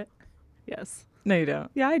 Get it? Yes. No, you don't.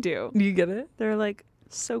 Yeah, I do. You get it? They're like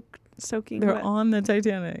soaking They're wet. on the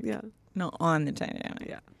Titanic. Yeah. No, on the Titanic.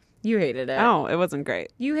 Yeah. You hated it. Oh, it wasn't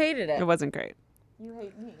great. You hated it. It wasn't great. You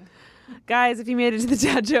hate me. Guys, if you made it to the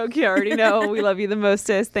dad joke, you already know we love you the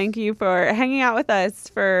mostest. Thank you for hanging out with us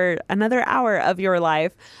for another hour of your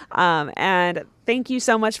life. And thank you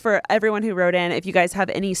so much for everyone who wrote in. If you guys have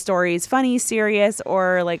any stories, funny, serious,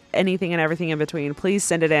 or like anything and everything in between, please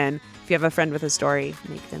send it in. If you have a friend with a story,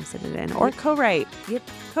 make them send it in. Or co-write. Yep,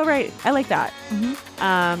 co-write. I like that.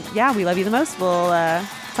 Mm-hmm. Yeah, we love you the most. We'll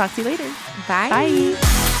talk to you later. Bye. Bye.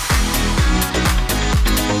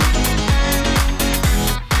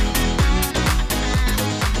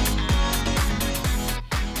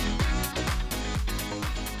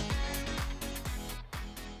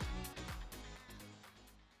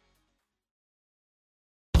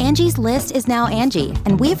 Angie's List is now Angie,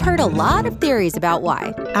 and we've heard a lot of theories about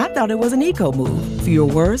why. I thought it was an eco move. Fewer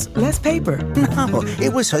words, less paper. No,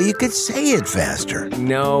 it was so you could say it faster.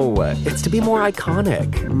 No, it's to be more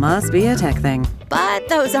iconic. Must be a tech thing. But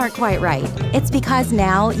those aren't quite right. It's because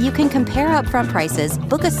now you can compare upfront prices,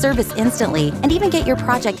 book a service instantly, and even get your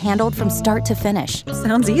project handled from start to finish.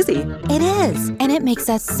 Sounds easy. It is, and it makes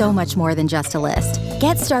us so much more than just a list.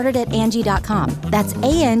 Get started at Angie.com. That's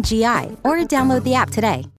ANGI, or download the app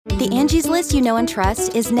today. The Angie's List you know and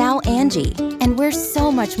trust is now Angie, and we're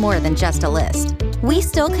so much more than just a list. We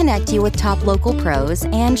still connect you with top local pros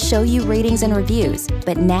and show you ratings and reviews,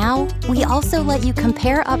 but now we also let you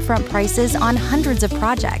compare upfront prices on hundreds of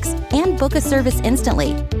projects and book a service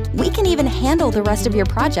instantly. We can even handle the rest of your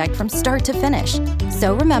project from start to finish.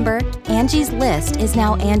 So remember, Angie's List is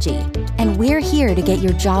now Angie, and we're here to get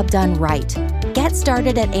your job done right. Get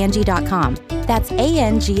started at Angie.com. That's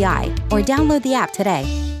ANGI, or download the app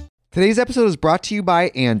today. Today's episode is brought to you by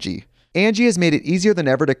Angie. Angie has made it easier than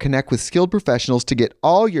ever to connect with skilled professionals to get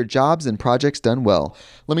all your jobs and projects done well.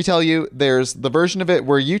 Let me tell you, there's the version of it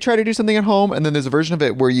where you try to do something at home, and then there's a version of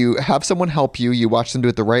it where you have someone help you, you watch them do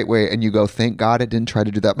it the right way, and you go, thank God I didn't try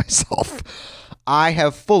to do that myself. I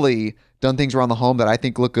have fully done things around the home that I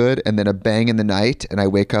think look good, and then a bang in the night, and I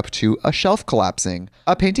wake up to a shelf collapsing,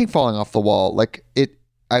 a painting falling off the wall.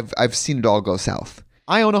 I've seen it all go south.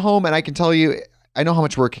 I own a home, and I can tell you, I know how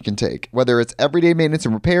much work it can take. Whether it's everyday maintenance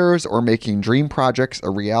and repairs or making dream projects a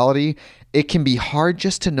reality, it can be hard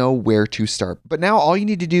just to know where to start. But now all you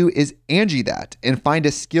need to do is Angie that and find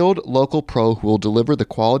a skilled local pro who will deliver the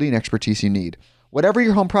quality and expertise you need. Whatever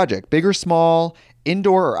your home project, big or small,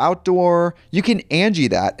 indoor or outdoor, you can Angie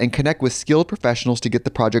that and connect with skilled professionals to get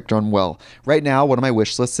the project done well. Right now, one of my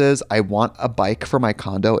wish lists is I want a bike for my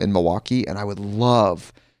condo in Milwaukee, and I would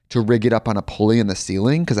love to rig it up on a pulley in the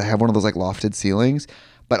ceiling because I have one of those like lofted ceilings,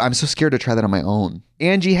 but I'm so scared to try that on my own.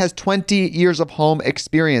 Angie has 20 years of home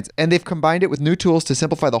experience, and they've combined it with new tools to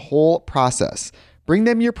simplify the whole process. Bring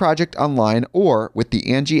them your project online or with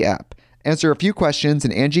the Angie app. Answer a few questions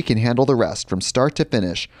and Angie can handle the rest from start to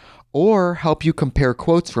finish, or help you compare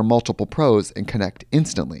quotes from multiple pros and connect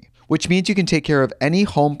instantly, which means you can take care of any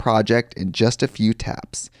home project in just a few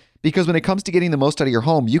taps. Because when it comes to getting the most out of your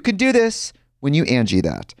home, you can do this when you Angie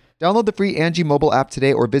that. Download the free Angie mobile app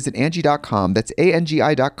today or visit Angie.com. That's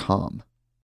ANGI.com.